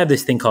we also have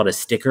this thing called a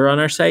sticker on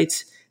our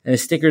sites. And the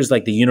sticker is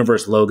like the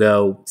Universe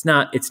logo.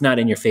 It's not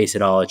in your face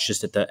at all. It's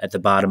just at the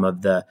bottom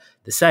of the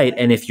site.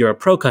 And if you're a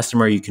pro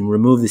customer, you can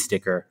remove the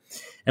sticker.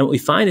 And what we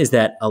find is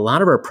that a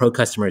lot of our pro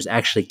customers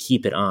actually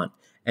keep it on.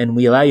 And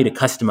we allow you to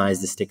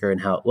customize the sticker and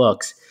how it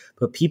looks.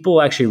 But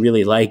people actually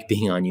really like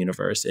being on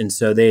Universe. And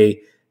so they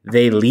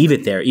leave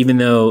it there, even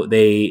though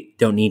they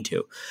don't need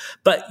to.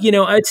 But,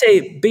 I'd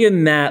say bigger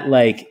than that,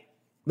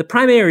 the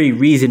primary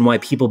reason why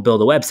people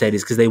build a website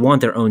is because they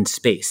want their own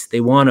space. They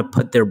want to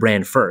put their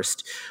brand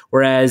first.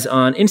 Whereas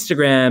on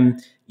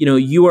Instagram,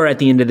 you are at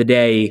the end of the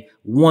day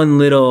one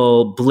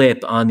little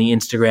blip on the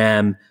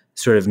Instagram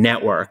sort of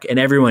network, and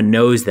everyone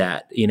knows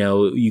that.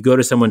 You go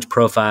to someone's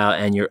profile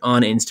and you're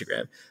on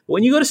Instagram. But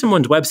when you go to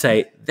someone's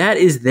website, that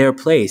is their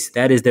place.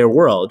 That is their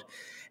world.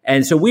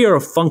 And so we are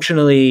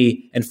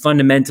functionally and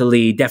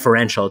fundamentally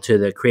deferential to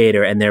the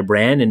creator and their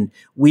brand, and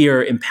we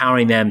are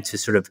empowering them to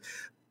sort of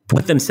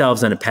put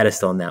themselves on a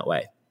pedestal in that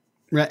way.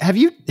 Right. Have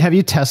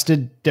you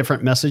tested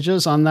different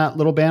messages on that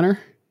little banner?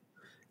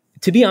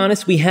 To be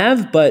honest, we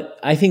have, but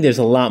I think there's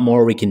a lot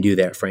more we can do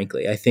there,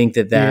 frankly. I think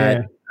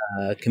that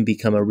can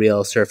become a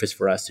real surface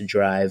for us to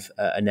drive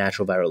a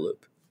natural viral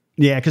loop.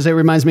 Yeah, because it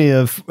reminds me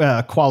of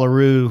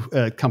Qualaroo,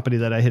 a company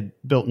that I had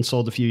built and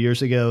sold a few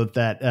years ago.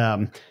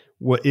 That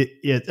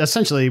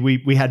essentially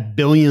we had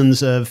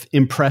billions of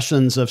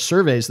impressions of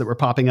surveys that were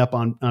popping up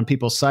on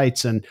people's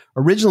sites, and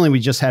originally we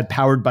just had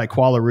powered by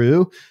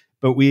Qualaroo,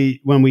 but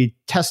when we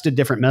tested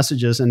different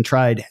messages and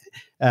tried,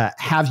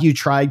 have you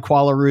tried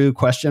Qualaroo ?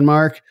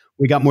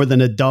 We got more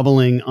than a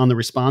doubling on the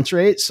response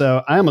rate.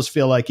 So I almost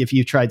feel like if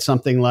you tried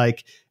something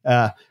like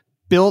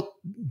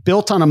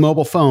built on a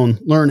mobile phone,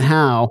 learn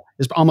how,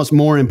 is almost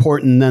more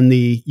important than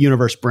the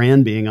Universe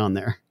brand being on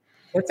there.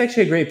 That's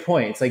actually a great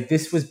point. It's like,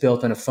 this was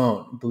built on a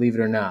phone, believe it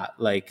or not,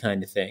 like,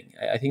 kind of thing.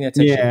 I think that's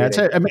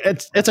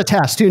actually it's a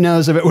test. Who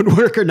knows if it would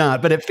work or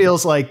not? But it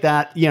feels like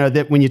that.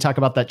 That when you talk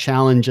about that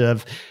challenge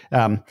of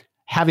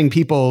having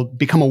people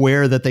become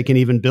aware that they can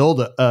even build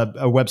a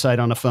website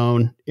on a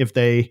phone, if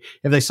they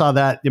saw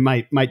that, it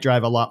might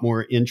drive a lot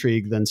more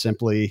intrigue than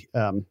simply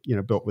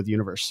built with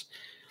Universe.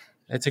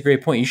 That's a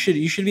great point.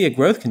 You should be a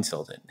growth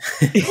consultant.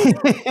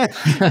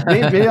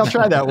 Maybe I'll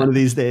try that one of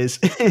these days.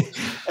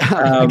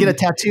 I get a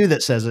tattoo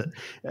that says it.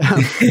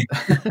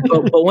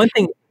 but one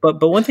thing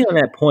on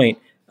that point,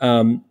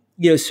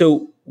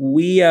 so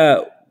we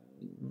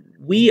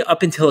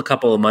up until a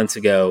couple of months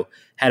ago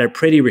had a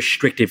pretty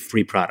restrictive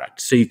free product.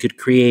 So you could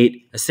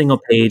create a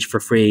single page for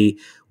free.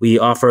 We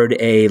offered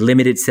a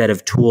limited set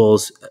of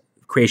tools,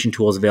 creation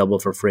tools available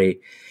for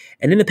free.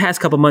 And in the past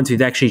couple of months,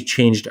 we've actually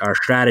changed our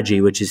strategy,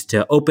 which is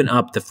to open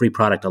up the free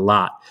product a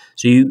lot.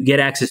 So you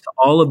get access to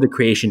all of the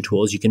creation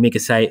tools. You can make a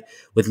site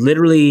with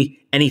literally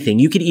anything.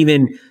 You could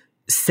even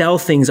sell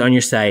things on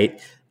your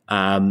site,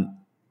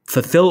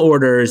 fulfill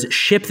orders,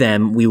 ship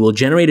them. We will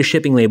generate a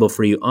shipping label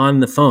for you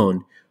on the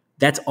phone.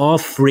 That's all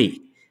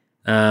free.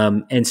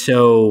 And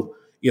so,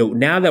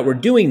 now that we're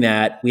doing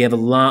that, we have a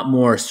lot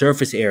more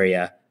surface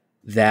area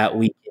that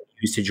we can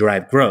use to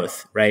drive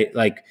growth, right?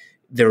 Like,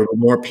 there were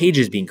more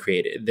pages being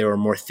created. There were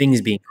more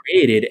things being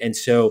created. And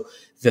so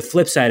the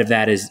flip side of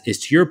that is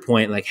to your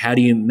point, like, how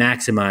do you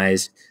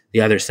maximize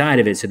the other side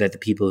of it so that the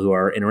people who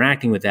are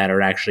interacting with that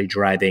are actually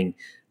driving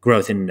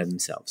growth in and of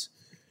themselves?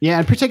 Yeah.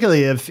 And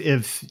particularly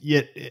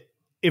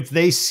if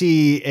they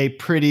see a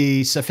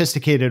pretty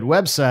sophisticated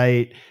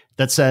website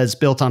that says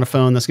built on a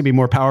phone, that's going to be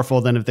more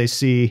powerful than if they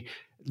see,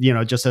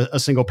 just a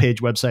single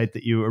page website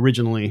that you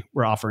originally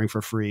were offering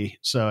for free.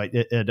 So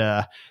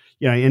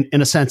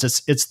in a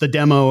sense, it's the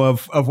demo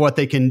of what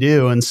they can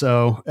do, and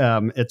so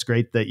it's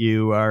great that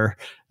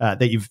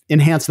that you've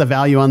enhanced the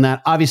value on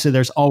that. Obviously,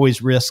 there's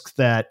always risk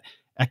that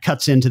it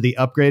cuts into the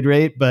upgrade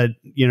rate, but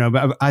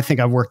I think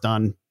I've worked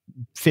on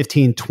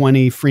 15,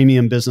 20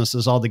 freemium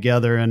businesses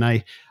altogether, and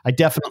I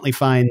definitely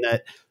find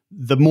that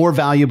the more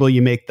valuable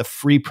you make the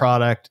free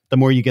product, the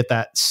more you get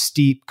that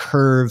steep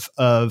curve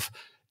of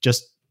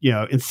just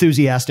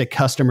enthusiastic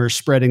customers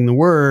spreading the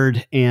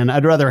word. And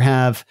I'd rather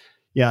have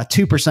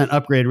 2%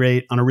 upgrade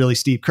rate on a really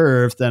steep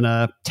curve than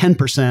a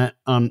 10%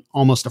 on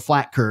almost a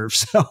flat curve.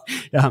 So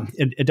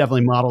it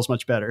definitely models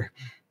much better.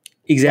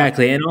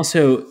 Exactly. And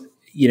also,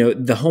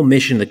 the whole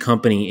mission of the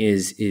company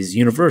is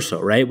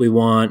universal, right? We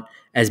want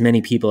as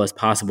many people as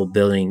possible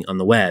building on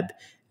the web.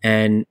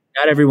 And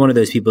not every one of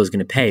those people is going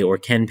to pay or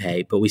can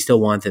pay, but we still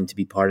want them to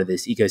be part of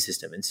this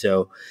ecosystem. And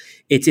so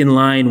it's in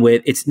line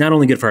with, it's not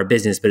only good for our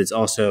business, but it's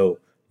also,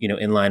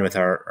 in line with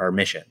our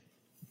mission.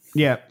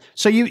 Yeah.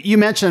 So you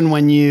mentioned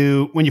when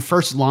you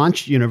first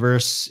launched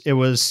Universe, it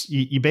was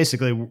you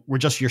basically were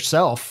just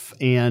yourself,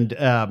 and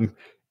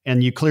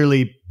you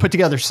clearly put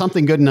together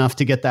something good enough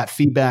to get that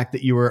feedback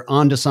that you were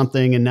onto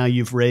something, and now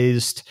you've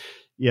raised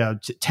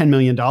 $10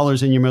 million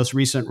in your most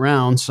recent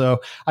round.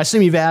 So I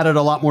assume you've added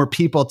a lot more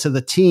people to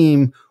the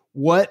team.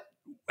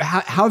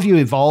 How have you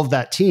evolved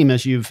that team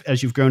as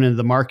you've grown into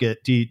the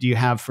market? Do you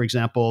have, for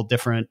example,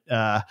 different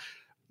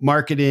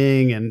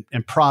marketing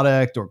and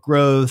product or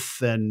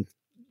growth, and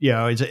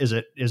is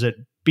it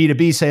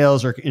B2B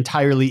sales or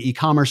entirely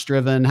e-commerce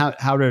driven?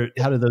 How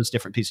do those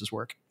different pieces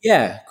work?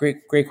 Yeah,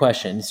 great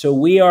question. So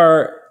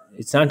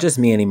it's not just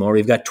me anymore.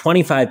 We've got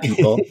 25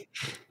 people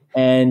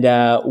and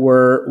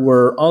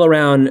we're all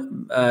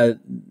around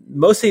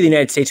mostly the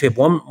United States. We have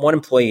one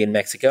employee in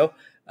Mexico.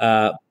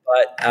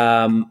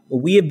 But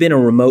we have been a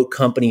remote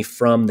company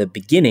from the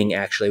beginning,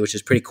 actually, which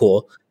is pretty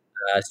cool.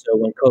 So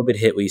when COVID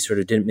hit, we sort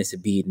of didn't miss a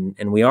beat,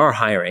 and we are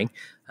hiring.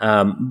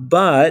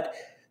 But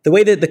the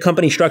way that the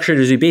company structured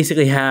is we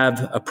basically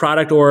have a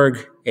product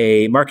org,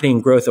 a marketing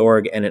and growth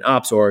org, and an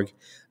ops org.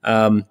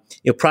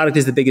 Product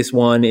is the biggest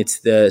one.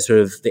 It's the sort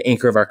of the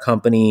anchor of our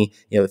company,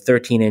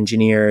 13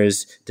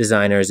 engineers,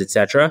 designers, et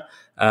cetera.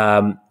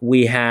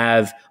 We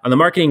have on the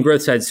marketing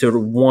growth side, sort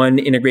of one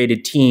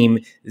integrated team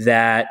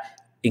that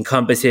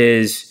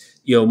encompasses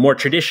more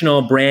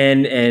traditional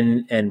brand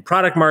and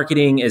product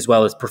marketing, as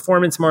well as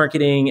performance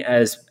marketing,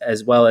 as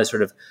well as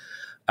sort of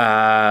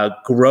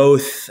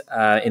growth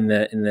in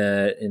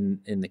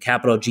the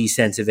capital G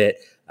sense of it,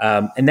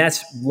 and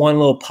that's one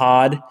little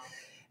pod.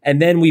 And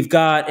then we've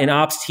got an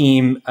ops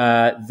team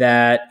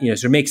that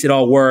sort of makes it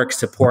all work,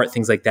 support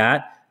things like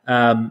that.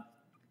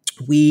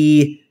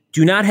 We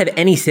do not have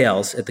any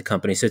sales at the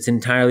company, so it's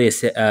entirely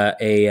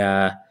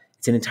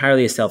It's an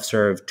entirely a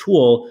self-serve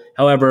tool.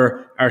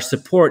 However, our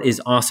support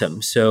is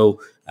awesome. So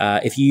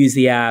if you use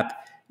the app,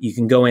 you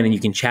can go in and you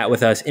can chat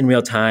with us in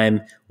real time.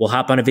 We'll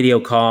hop on a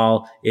video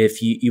call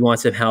if you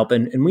want some help.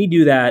 And we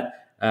do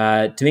that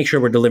to make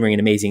sure we're delivering an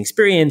amazing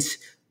experience,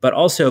 but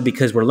also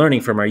because we're learning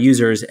from our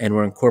users and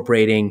we're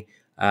incorporating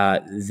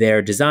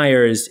their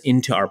desires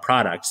into our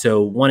product.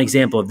 So one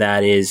example of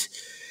that is,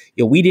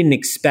 we didn't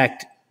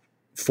expect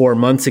 4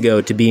 months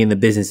ago to be in the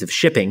business of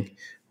shipping.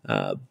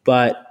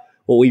 But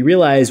what we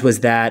realized was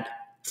that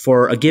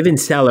for a given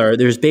seller,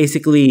 there's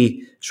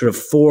basically sort of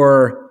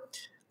 4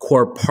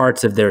 core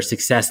parts of their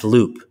success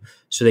loop.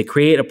 So they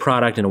create a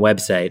product and a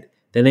website,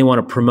 then they want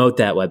to promote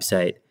that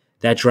website.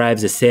 That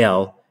drives a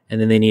sale, and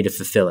then they need to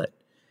fulfill it.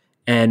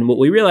 And what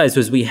we realized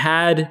was we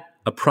had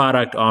a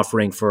product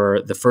offering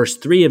for the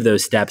first 3 of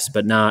those steps,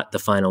 but not the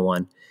final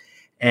one,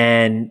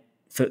 and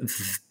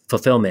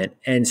fulfillment.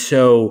 And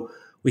so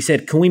we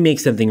said, can we make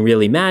something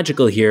really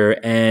magical here?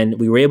 And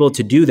we were able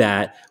to do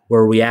that,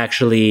 where we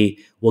actually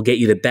will get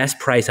you the best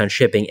price on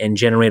shipping and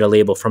generate a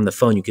label from the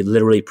phone. You could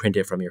literally print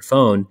it from your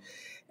phone.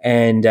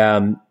 And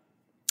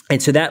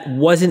so that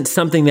wasn't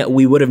something that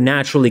we would have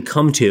naturally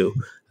come to.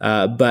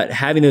 But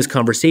having those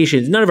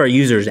conversations, none of our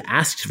users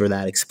asked for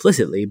that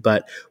explicitly,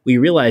 but we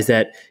realized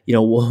that,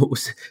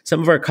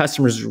 some of our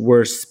customers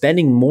were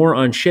spending more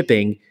on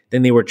shipping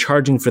than they were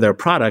charging for their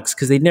products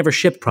because they'd never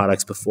shipped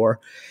products before.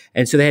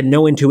 And so they had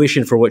no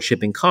intuition for what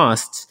shipping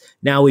costs.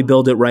 Now we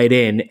build it right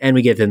in and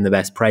we get them the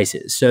best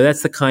prices. So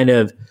that's the kind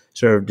of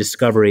sort of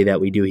discovery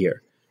that we do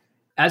here.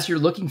 As you're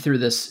looking through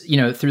this,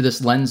 through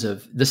this lens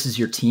of this is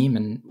your team,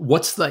 and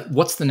what's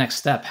the next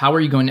step? How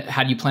do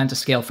you plan to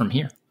scale from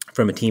here?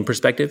 From a team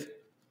perspective?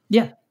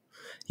 Yeah.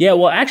 Yeah,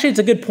 well, actually, it's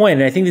a good point.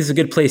 And I think this is a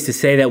good place to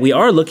say that we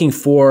are looking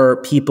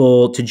for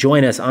people to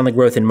join us on the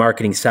growth and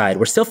marketing side.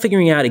 We're still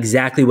figuring out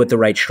exactly what the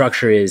right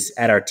structure is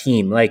at our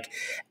team.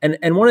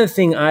 And one of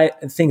the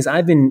things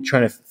I've been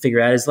trying to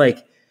figure out is I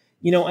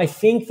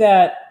think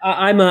that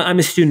I'm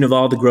a student of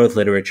all the growth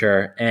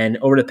literature. And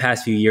over the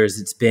past few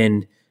years, it's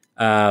been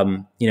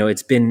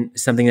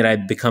something that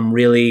I've become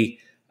really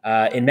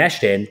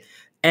enmeshed in.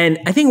 And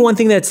I think one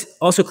thing that's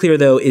also clear,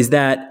 though, is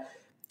that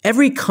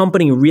every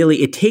company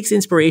really, it takes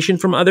inspiration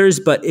from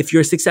others, but if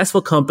you're a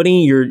successful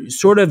company, you're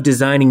sort of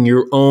designing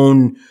your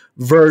own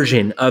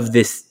version of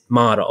this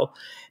model.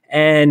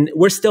 And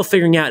we're still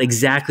figuring out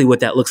exactly what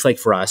that looks like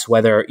for us,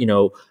 whether,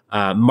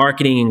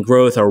 marketing and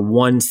growth are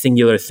one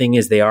singular thing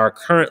as they are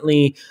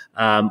currently,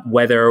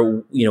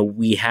 whether,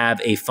 we have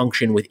a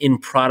function within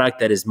product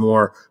that is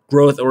more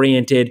growth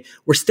oriented.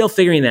 We're still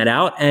figuring that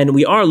out. And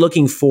we are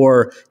looking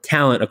for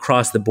talent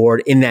across the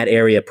board in that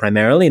area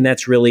primarily. And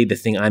that's really the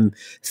thing I'm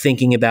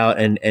thinking about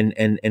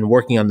and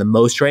working on the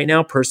most right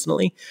now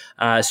personally.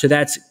 So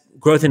that's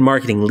growth and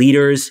marketing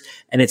leaders,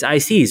 and it's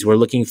ICs. We're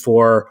looking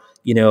for,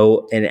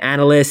 an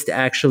analyst.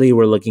 Actually,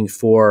 we're looking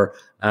for,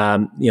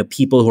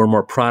 people who are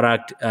more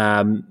product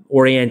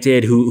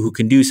oriented, who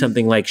can do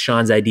something like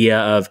Sean's idea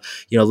of,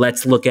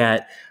 let's look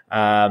at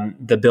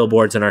the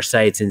billboards on our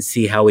sites and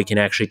see how we can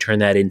actually turn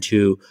that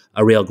into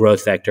a real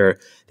growth vector,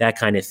 that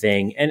kind of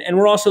thing. And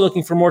we're also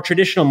looking for more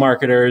traditional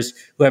marketers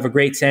who have a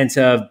great sense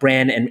of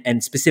brand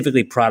and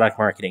specifically product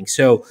marketing.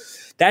 So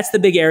that's the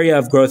big area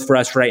of growth for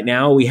us right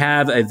now. We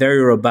have a very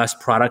robust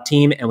product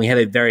team, and we have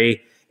a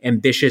very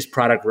ambitious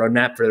product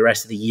roadmap for the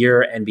rest of the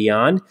year and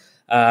beyond.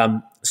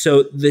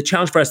 So the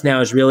challenge for us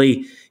now is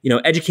really,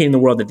 educating the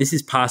world that this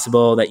is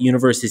possible, that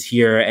Universe is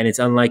here, and it's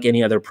unlike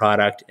any other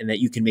product, and that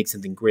you can make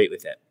something great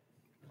with it.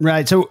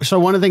 Right. So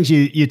one of the things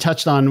you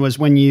touched on was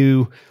when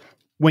you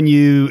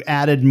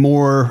added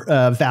more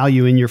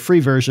value in your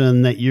free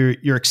version, that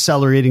you're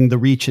accelerating the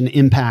reach and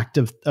impact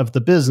of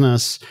the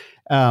business.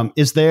 Are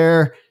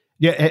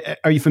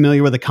you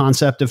familiar with the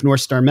concept of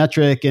North Star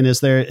metric? And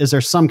is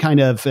there some kind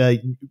of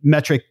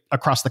metric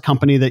across the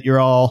company that you're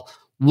all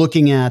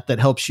looking at that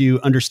helps you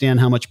understand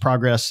how much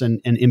progress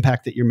and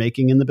impact that you're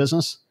making in the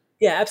business?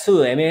 Yeah,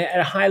 absolutely. I mean, at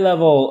a high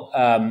level,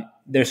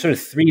 there's sort of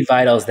 3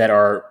 vitals that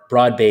are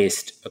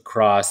broad-based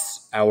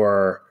across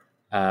our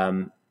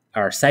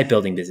site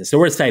building business. So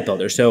we're a site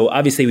builder. So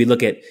obviously we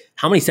look at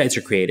how many sites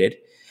are created,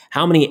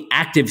 how many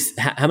active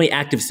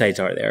sites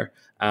are there,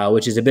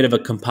 which is a bit of a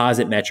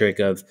composite metric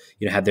of,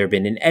 have there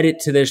been an edit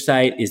to their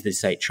site? Is the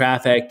site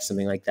trafficked?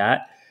 Something like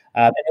that.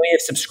 And then we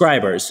have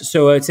subscribers.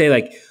 So I would say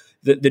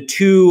the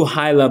 2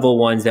 high level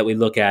ones that we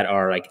look at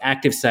are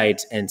active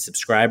sites and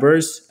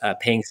subscribers,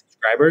 paying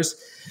subscribers.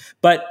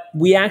 But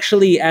we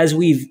actually, as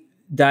we've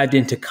dived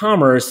into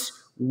commerce,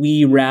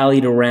 we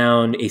rallied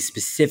around a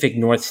specific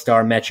North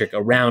Star metric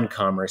around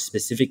commerce,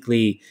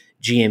 specifically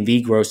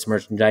GMV, gross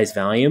merchandise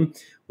volume,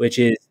 which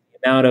is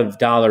the amount of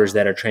dollars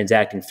that are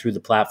transacting through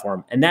the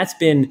platform. And that's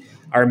been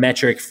our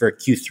metric for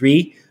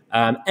Q3.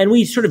 And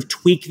we sort of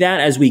tweak that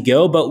as we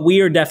go, but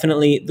we are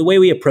definitely, the way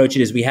we approach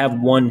it is we have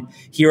one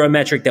hero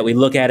metric that we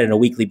look at on a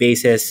weekly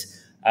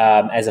basis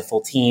as a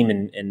full team,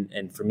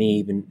 and for me,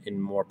 even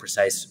in more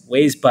precise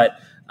ways. But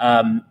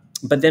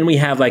then we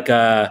have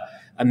a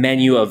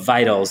menu of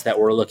vitals that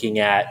we're looking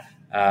at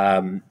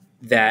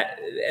that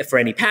for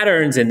any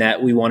patterns, and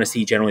that we want to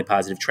see generally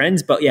positive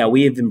trends. But yeah,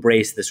 we have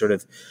embraced the sort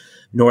of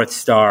North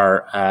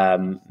Star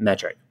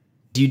metric.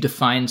 Do you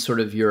define sort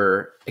of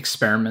your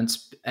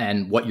experiments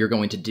and what you're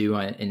going to do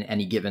in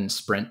any given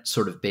sprint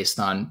sort of based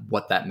on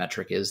what that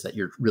metric is that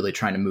you're really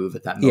trying to move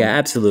at that moment? Yeah,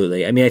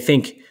 absolutely. I mean, I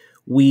think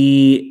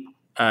a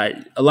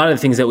lot of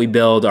the things that we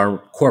build are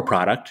core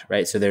product,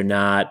 right? So they're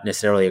not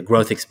necessarily a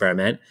growth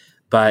experiment.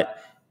 But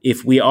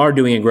if we are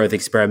doing a growth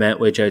experiment,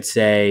 which I'd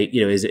say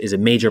is a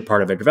major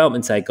part of our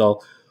development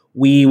cycle,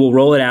 we will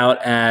roll it out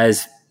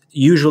as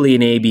usually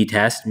an A/B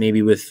test,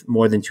 maybe with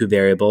more than 2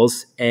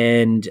 variables,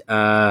 and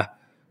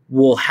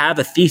we'll have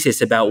a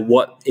thesis about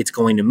what it's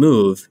going to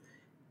move.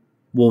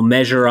 We'll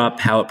measure up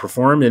how it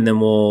performed, and then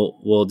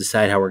we'll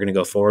decide how we're going to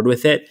go forward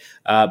with it.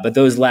 But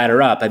those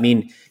ladder up. I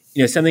mean,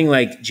 something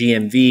like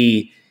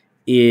GMV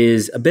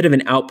is a bit of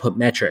an output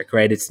metric,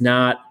 right? It's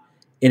not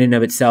in and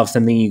of itself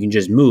something you can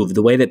just move.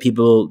 The way that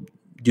people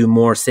do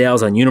more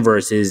sales on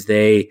Universe is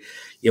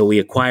we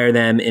acquire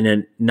them in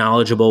a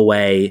knowledgeable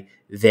way.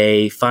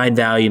 They find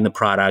value in the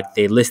product.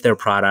 They list their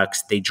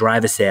products. They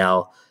drive a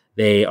sale.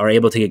 They are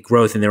able to get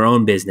growth in their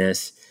own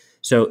business.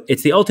 So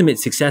it's the ultimate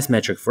success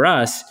metric for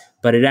us,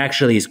 but it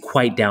actually is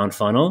quite down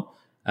funnel.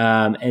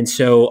 And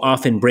so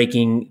often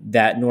breaking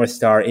that North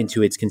Star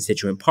into its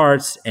constituent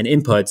parts and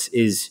inputs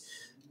is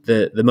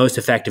the most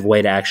effective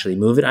way to actually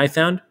move it, I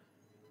found.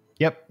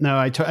 Yep. No,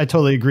 I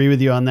totally agree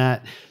with you on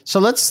that. So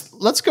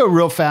let's go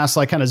real fast,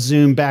 like kind of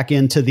zoom back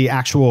into the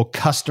actual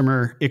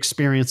customer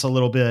experience a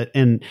little bit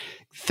and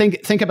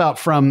think about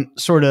from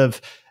sort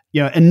of,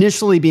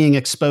 initially being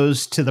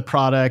exposed to the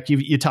product.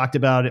 You talked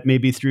about it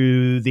maybe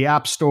through the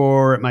App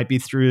Store. It might be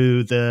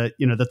through that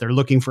they're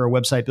looking for a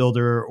website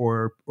builder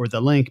or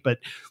the link. But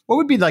what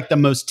would be like the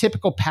most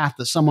typical path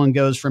that someone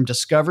goes from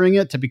discovering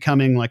it to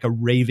becoming like a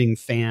raving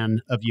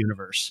fan of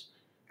Universe?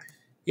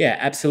 Yeah,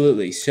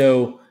 absolutely.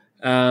 So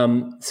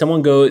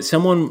someone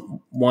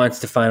wants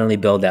to finally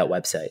build that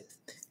website,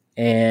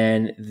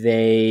 and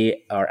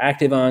they are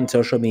active on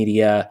social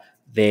media.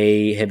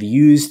 They have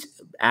used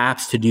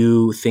apps to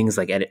do things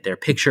like edit their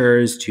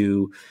pictures,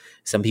 to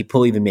some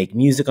people even make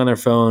music on their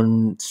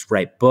phones,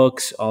 write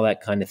books, all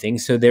that kind of thing.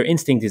 So their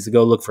instinct is to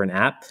go look for an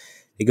app.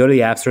 They go to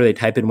the App Store, they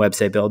type in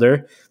website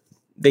builder.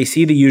 They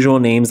see the usual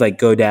names like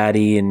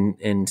GoDaddy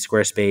and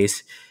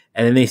Squarespace.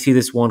 And then they see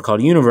this one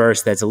called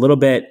Universe that's a little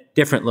bit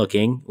different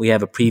looking. We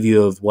have a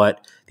preview of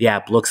what the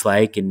app looks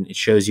like, and it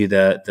shows you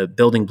the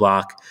building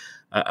block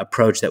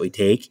approach that we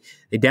take.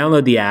 They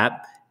download the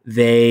app.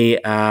 They,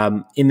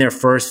 in their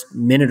first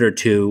minute or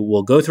two,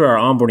 will go through our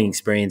onboarding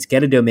experience,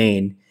 get a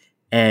domain,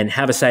 and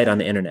have a site on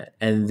the internet.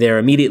 And they're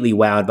immediately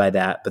wowed by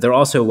that, but they're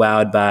also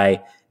wowed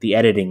by the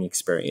editing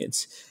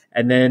experience.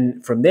 And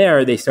then from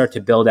there, they start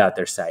to build out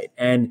their site.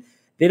 And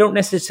they don't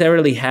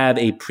necessarily have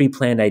a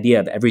pre-planned idea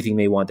of everything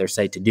they want their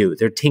site to do.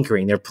 They're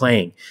tinkering, they're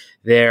playing,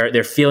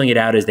 they're feeling it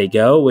out as they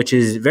go, which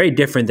is very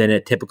different than a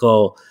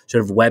typical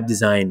sort of web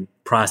design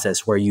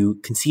process where you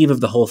conceive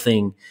of the whole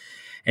thing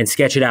and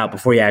sketch it out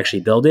before you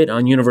actually build it.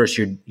 On Universe,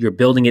 you're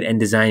building it and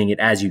designing it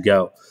as you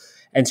go.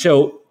 And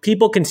so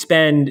people can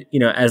spend,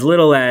 as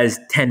little as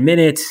 10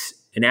 minutes,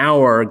 an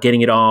hour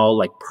getting it all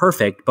like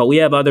perfect, but we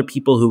have other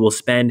people who will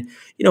spend,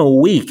 a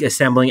week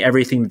assembling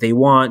everything that they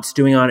want,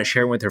 stewing on it,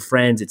 sharing it with their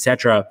friends,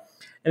 etc.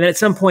 And then at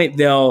some point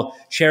they'll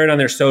share it on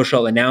their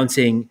social,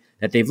 announcing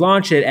that they've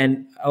launched it.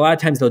 And a lot of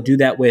times they'll do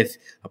that with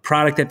a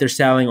product that they're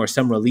selling or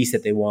some release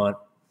that they want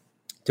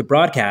to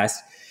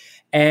broadcast.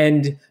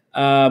 And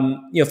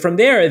from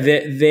there,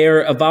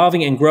 they're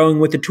evolving and growing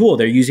with the tool.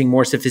 They're using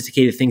more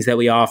sophisticated things that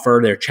we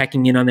offer. They're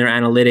checking in on their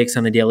analytics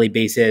on a daily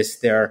basis.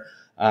 They're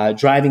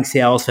driving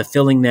sales,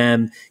 fulfilling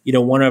them.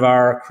 One of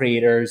our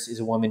creators is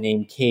a woman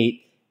named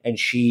Kate, and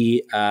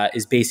she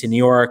is based in New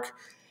York.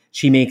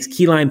 She makes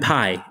key lime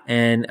pie,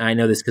 and I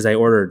know this because I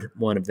ordered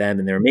one of them,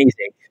 and they're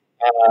amazing.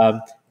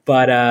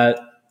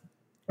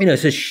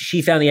 So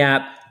she found the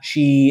app.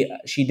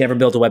 She'd never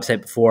built a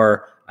website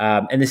before,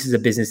 and this is a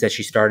business that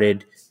she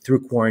started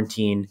through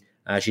quarantine.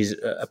 She's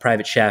a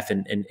private chef,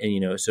 and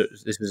so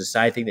this was a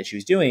side thing that she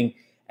was doing.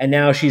 And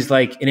now she's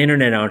like an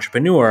internet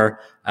entrepreneur,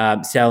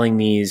 selling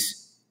these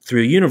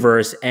through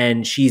Universe,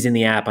 and she's in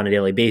the app on a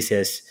daily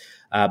basis.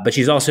 But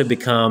she's also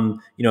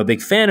become, a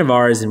big fan of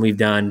ours, and we've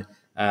done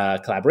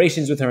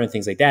collaborations with her and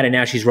things like that. And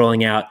now she's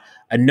rolling out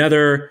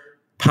another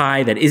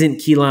pie that isn't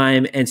key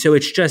lime. And so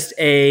it's just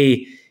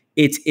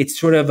it's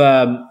sort of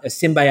a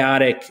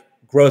symbiotic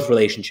growth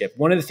relationship.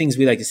 One of the things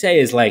we like to say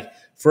is like,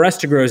 for us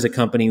to grow as a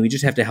company, we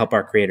just have to help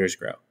our creators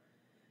grow.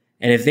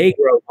 And if they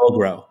grow, we'll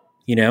grow,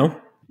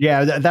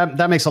 Yeah,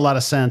 that makes a lot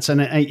of sense. And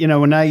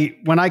when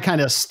I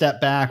kind of step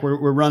back,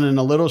 we're running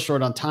a little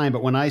short on time,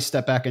 but when I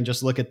step back and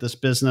just look at this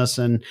business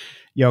and,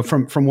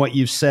 from what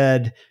you've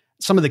said,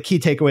 some of the key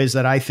takeaways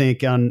that I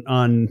think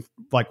on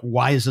like,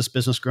 why is this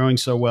business growing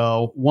so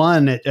well?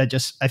 One,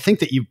 I think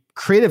that you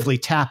creatively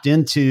tapped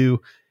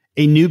into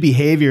a new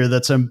behavior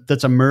that's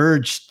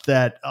emerged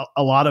that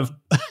a lot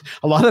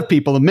of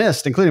people have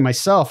missed, including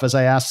myself, as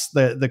I asked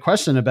the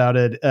question about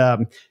it.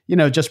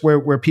 Just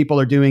where people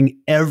are doing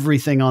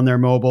everything on their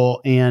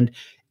mobile, and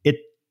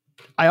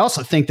I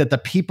also think that the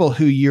people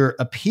who you're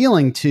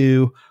appealing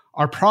to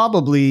are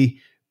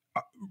probably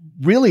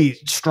really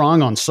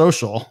strong on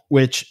social,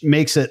 which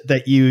makes it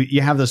that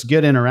you have this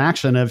good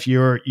interaction of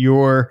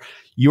your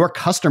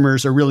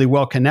customers are really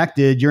well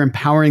connected. You're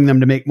empowering them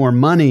to make more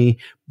money,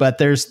 but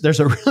there's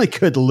a really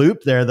good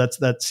loop there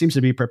that seems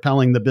to be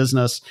propelling the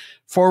business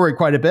forward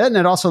quite a bit. And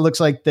it also looks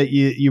like that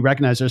you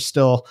recognize there's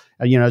still,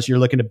 as you're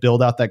looking to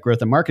build out that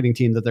growth and marketing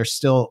team, that there's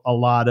still a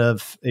lot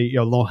of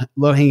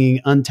low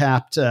hanging,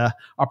 untapped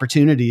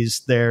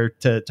opportunities there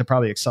to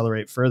probably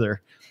accelerate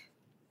further.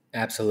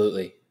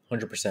 Absolutely,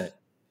 100%.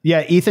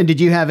 Yeah, Ethan,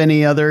 did you have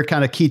any other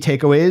kind of key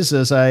takeaways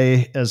as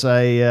I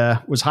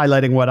was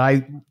highlighting what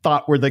I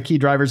thought were the key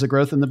drivers of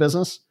growth in the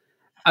business?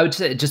 I would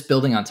say, just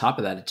building on top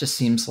of that, it just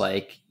seems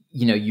like,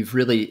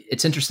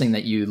 it's interesting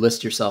that you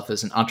list yourself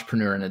as an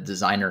entrepreneur and a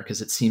designer,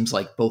 because it seems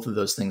like both of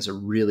those things are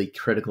really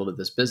critical to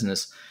this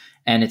business.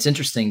 And it's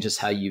interesting just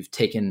how you've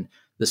taken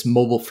this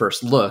mobile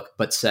first look,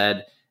 but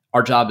said,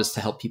 our job is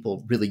to help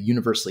people really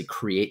universally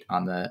create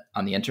on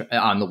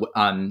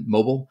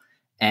mobile.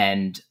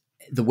 And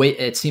the way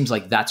it seems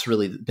like that's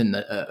really been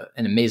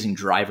an amazing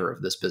driver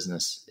of this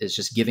business, is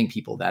just giving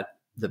people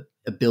the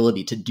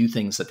ability to do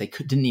things that they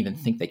didn't even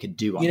think they could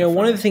do.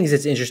 One of the things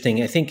that's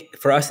interesting, I think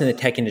for us in the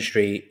tech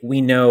industry,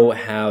 we know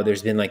how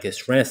there's been like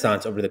this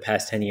renaissance over the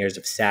past 10 years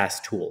of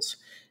SaaS tools.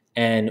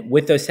 And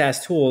with those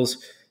SaaS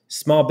tools,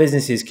 small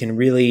businesses can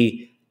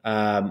really,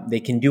 they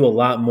can do a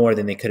lot more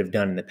than they could have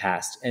done in the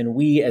past. And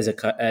we as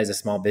a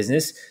small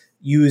business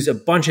use a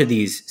bunch of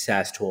these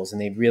SaaS tools,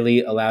 and they've really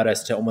allowed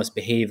us to almost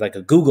behave like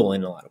a Google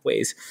in a lot of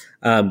ways.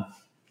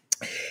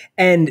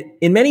 And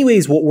in many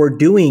ways, what we're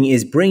doing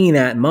is bringing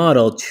that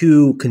model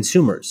to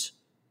consumers.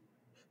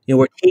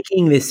 We're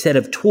taking this set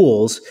of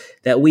tools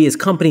that we as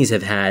companies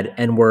have had,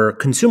 and we're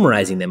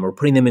consumerizing them. We're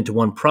putting them into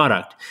one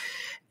product.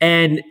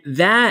 And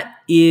that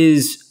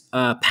is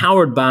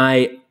powered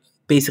by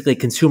basically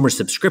consumer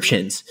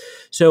subscriptions.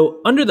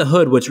 So under the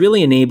hood, what's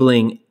really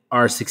enabling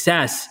our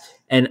success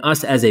and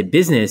us as a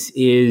business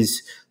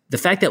is the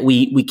fact that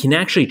we can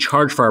actually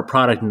charge for our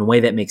product in a way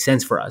that makes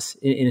sense for us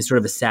in a sort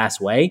of a SaaS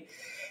way.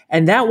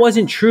 And that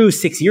wasn't true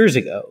 6 years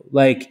ago.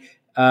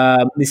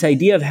 This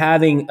idea of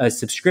having a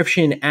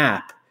subscription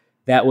app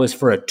that was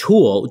for a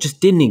tool just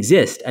didn't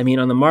exist. I mean,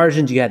 on the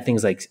margins, you had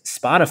things like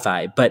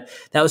Spotify, but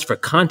that was for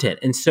content.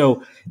 And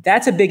so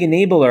that's a big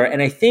enabler.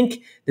 And I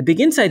think the big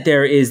insight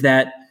there is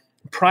that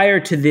prior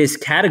to this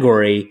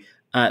category,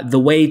 the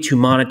way to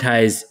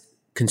monetize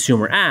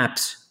consumer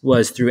apps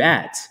was through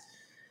ads.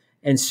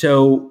 And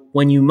so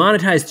when you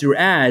monetize through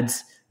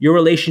ads, your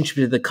relationship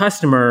to the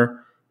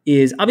customer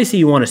is obviously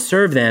you want to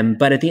serve them,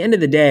 but at the end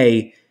of the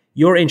day,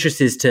 your interest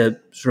is to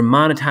sort of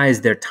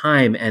monetize their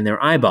time and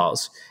their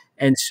eyeballs.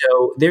 And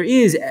so there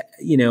is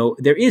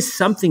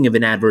something of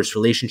an adverse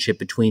relationship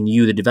between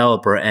you, the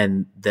developer,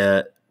 and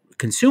the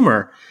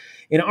consumer.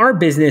 In our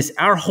business,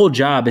 our whole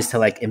job is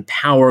to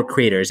empower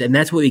creators, and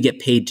that's what we get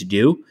paid to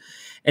do.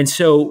 And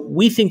so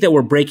we think that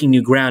we're breaking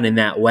new ground in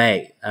that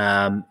way.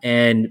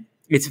 And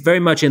it's very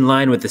much in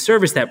line with the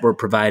service that we're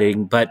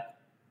providing. But,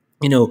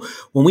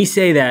 when we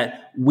say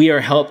that we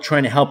are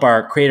trying to help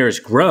our creators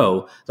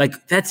grow,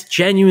 that's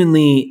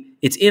genuinely,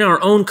 it's in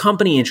our own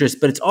company interest,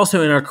 but it's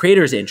also in our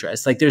creators'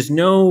 interest. There's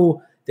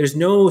no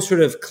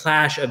sort of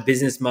clash of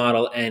business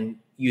model and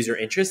user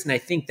interest. And I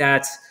think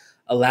that's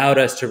allowed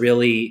us to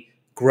really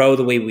grow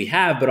the way we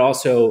have, but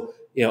also,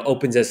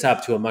 opens us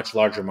up to a much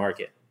larger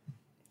market.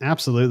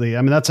 Absolutely.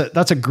 I mean,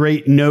 that's a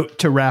great note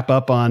to wrap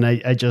up on. I'm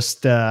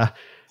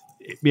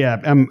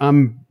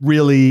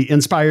really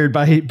inspired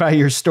by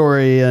your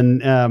story,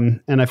 and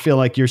I feel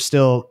like you're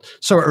still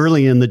so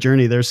early in the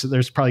journey.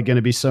 There's probably going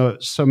to be so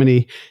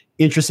many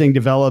interesting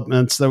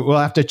developments that we'll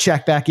have to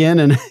check back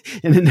in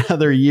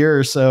another year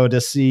or so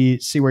to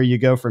see where you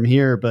go from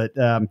here. But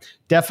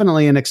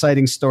definitely an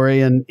exciting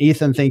story. And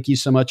Ethan, thank you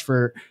so much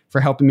for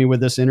helping me with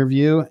this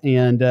interview,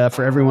 and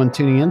for everyone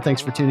tuning in,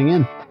 thanks for tuning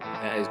in.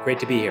 It's great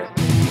to be here.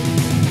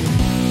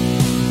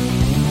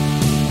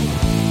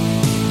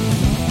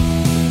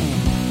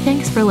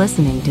 Thanks for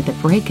listening to the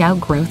Breakout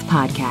Growth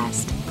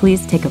Podcast.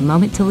 Please take a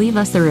moment to leave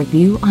us a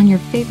review on your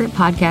favorite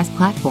podcast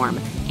platform.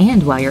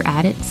 And while you're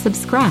at it,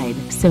 subscribe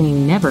so you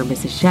never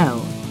miss a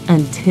show.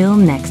 Until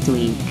next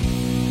week.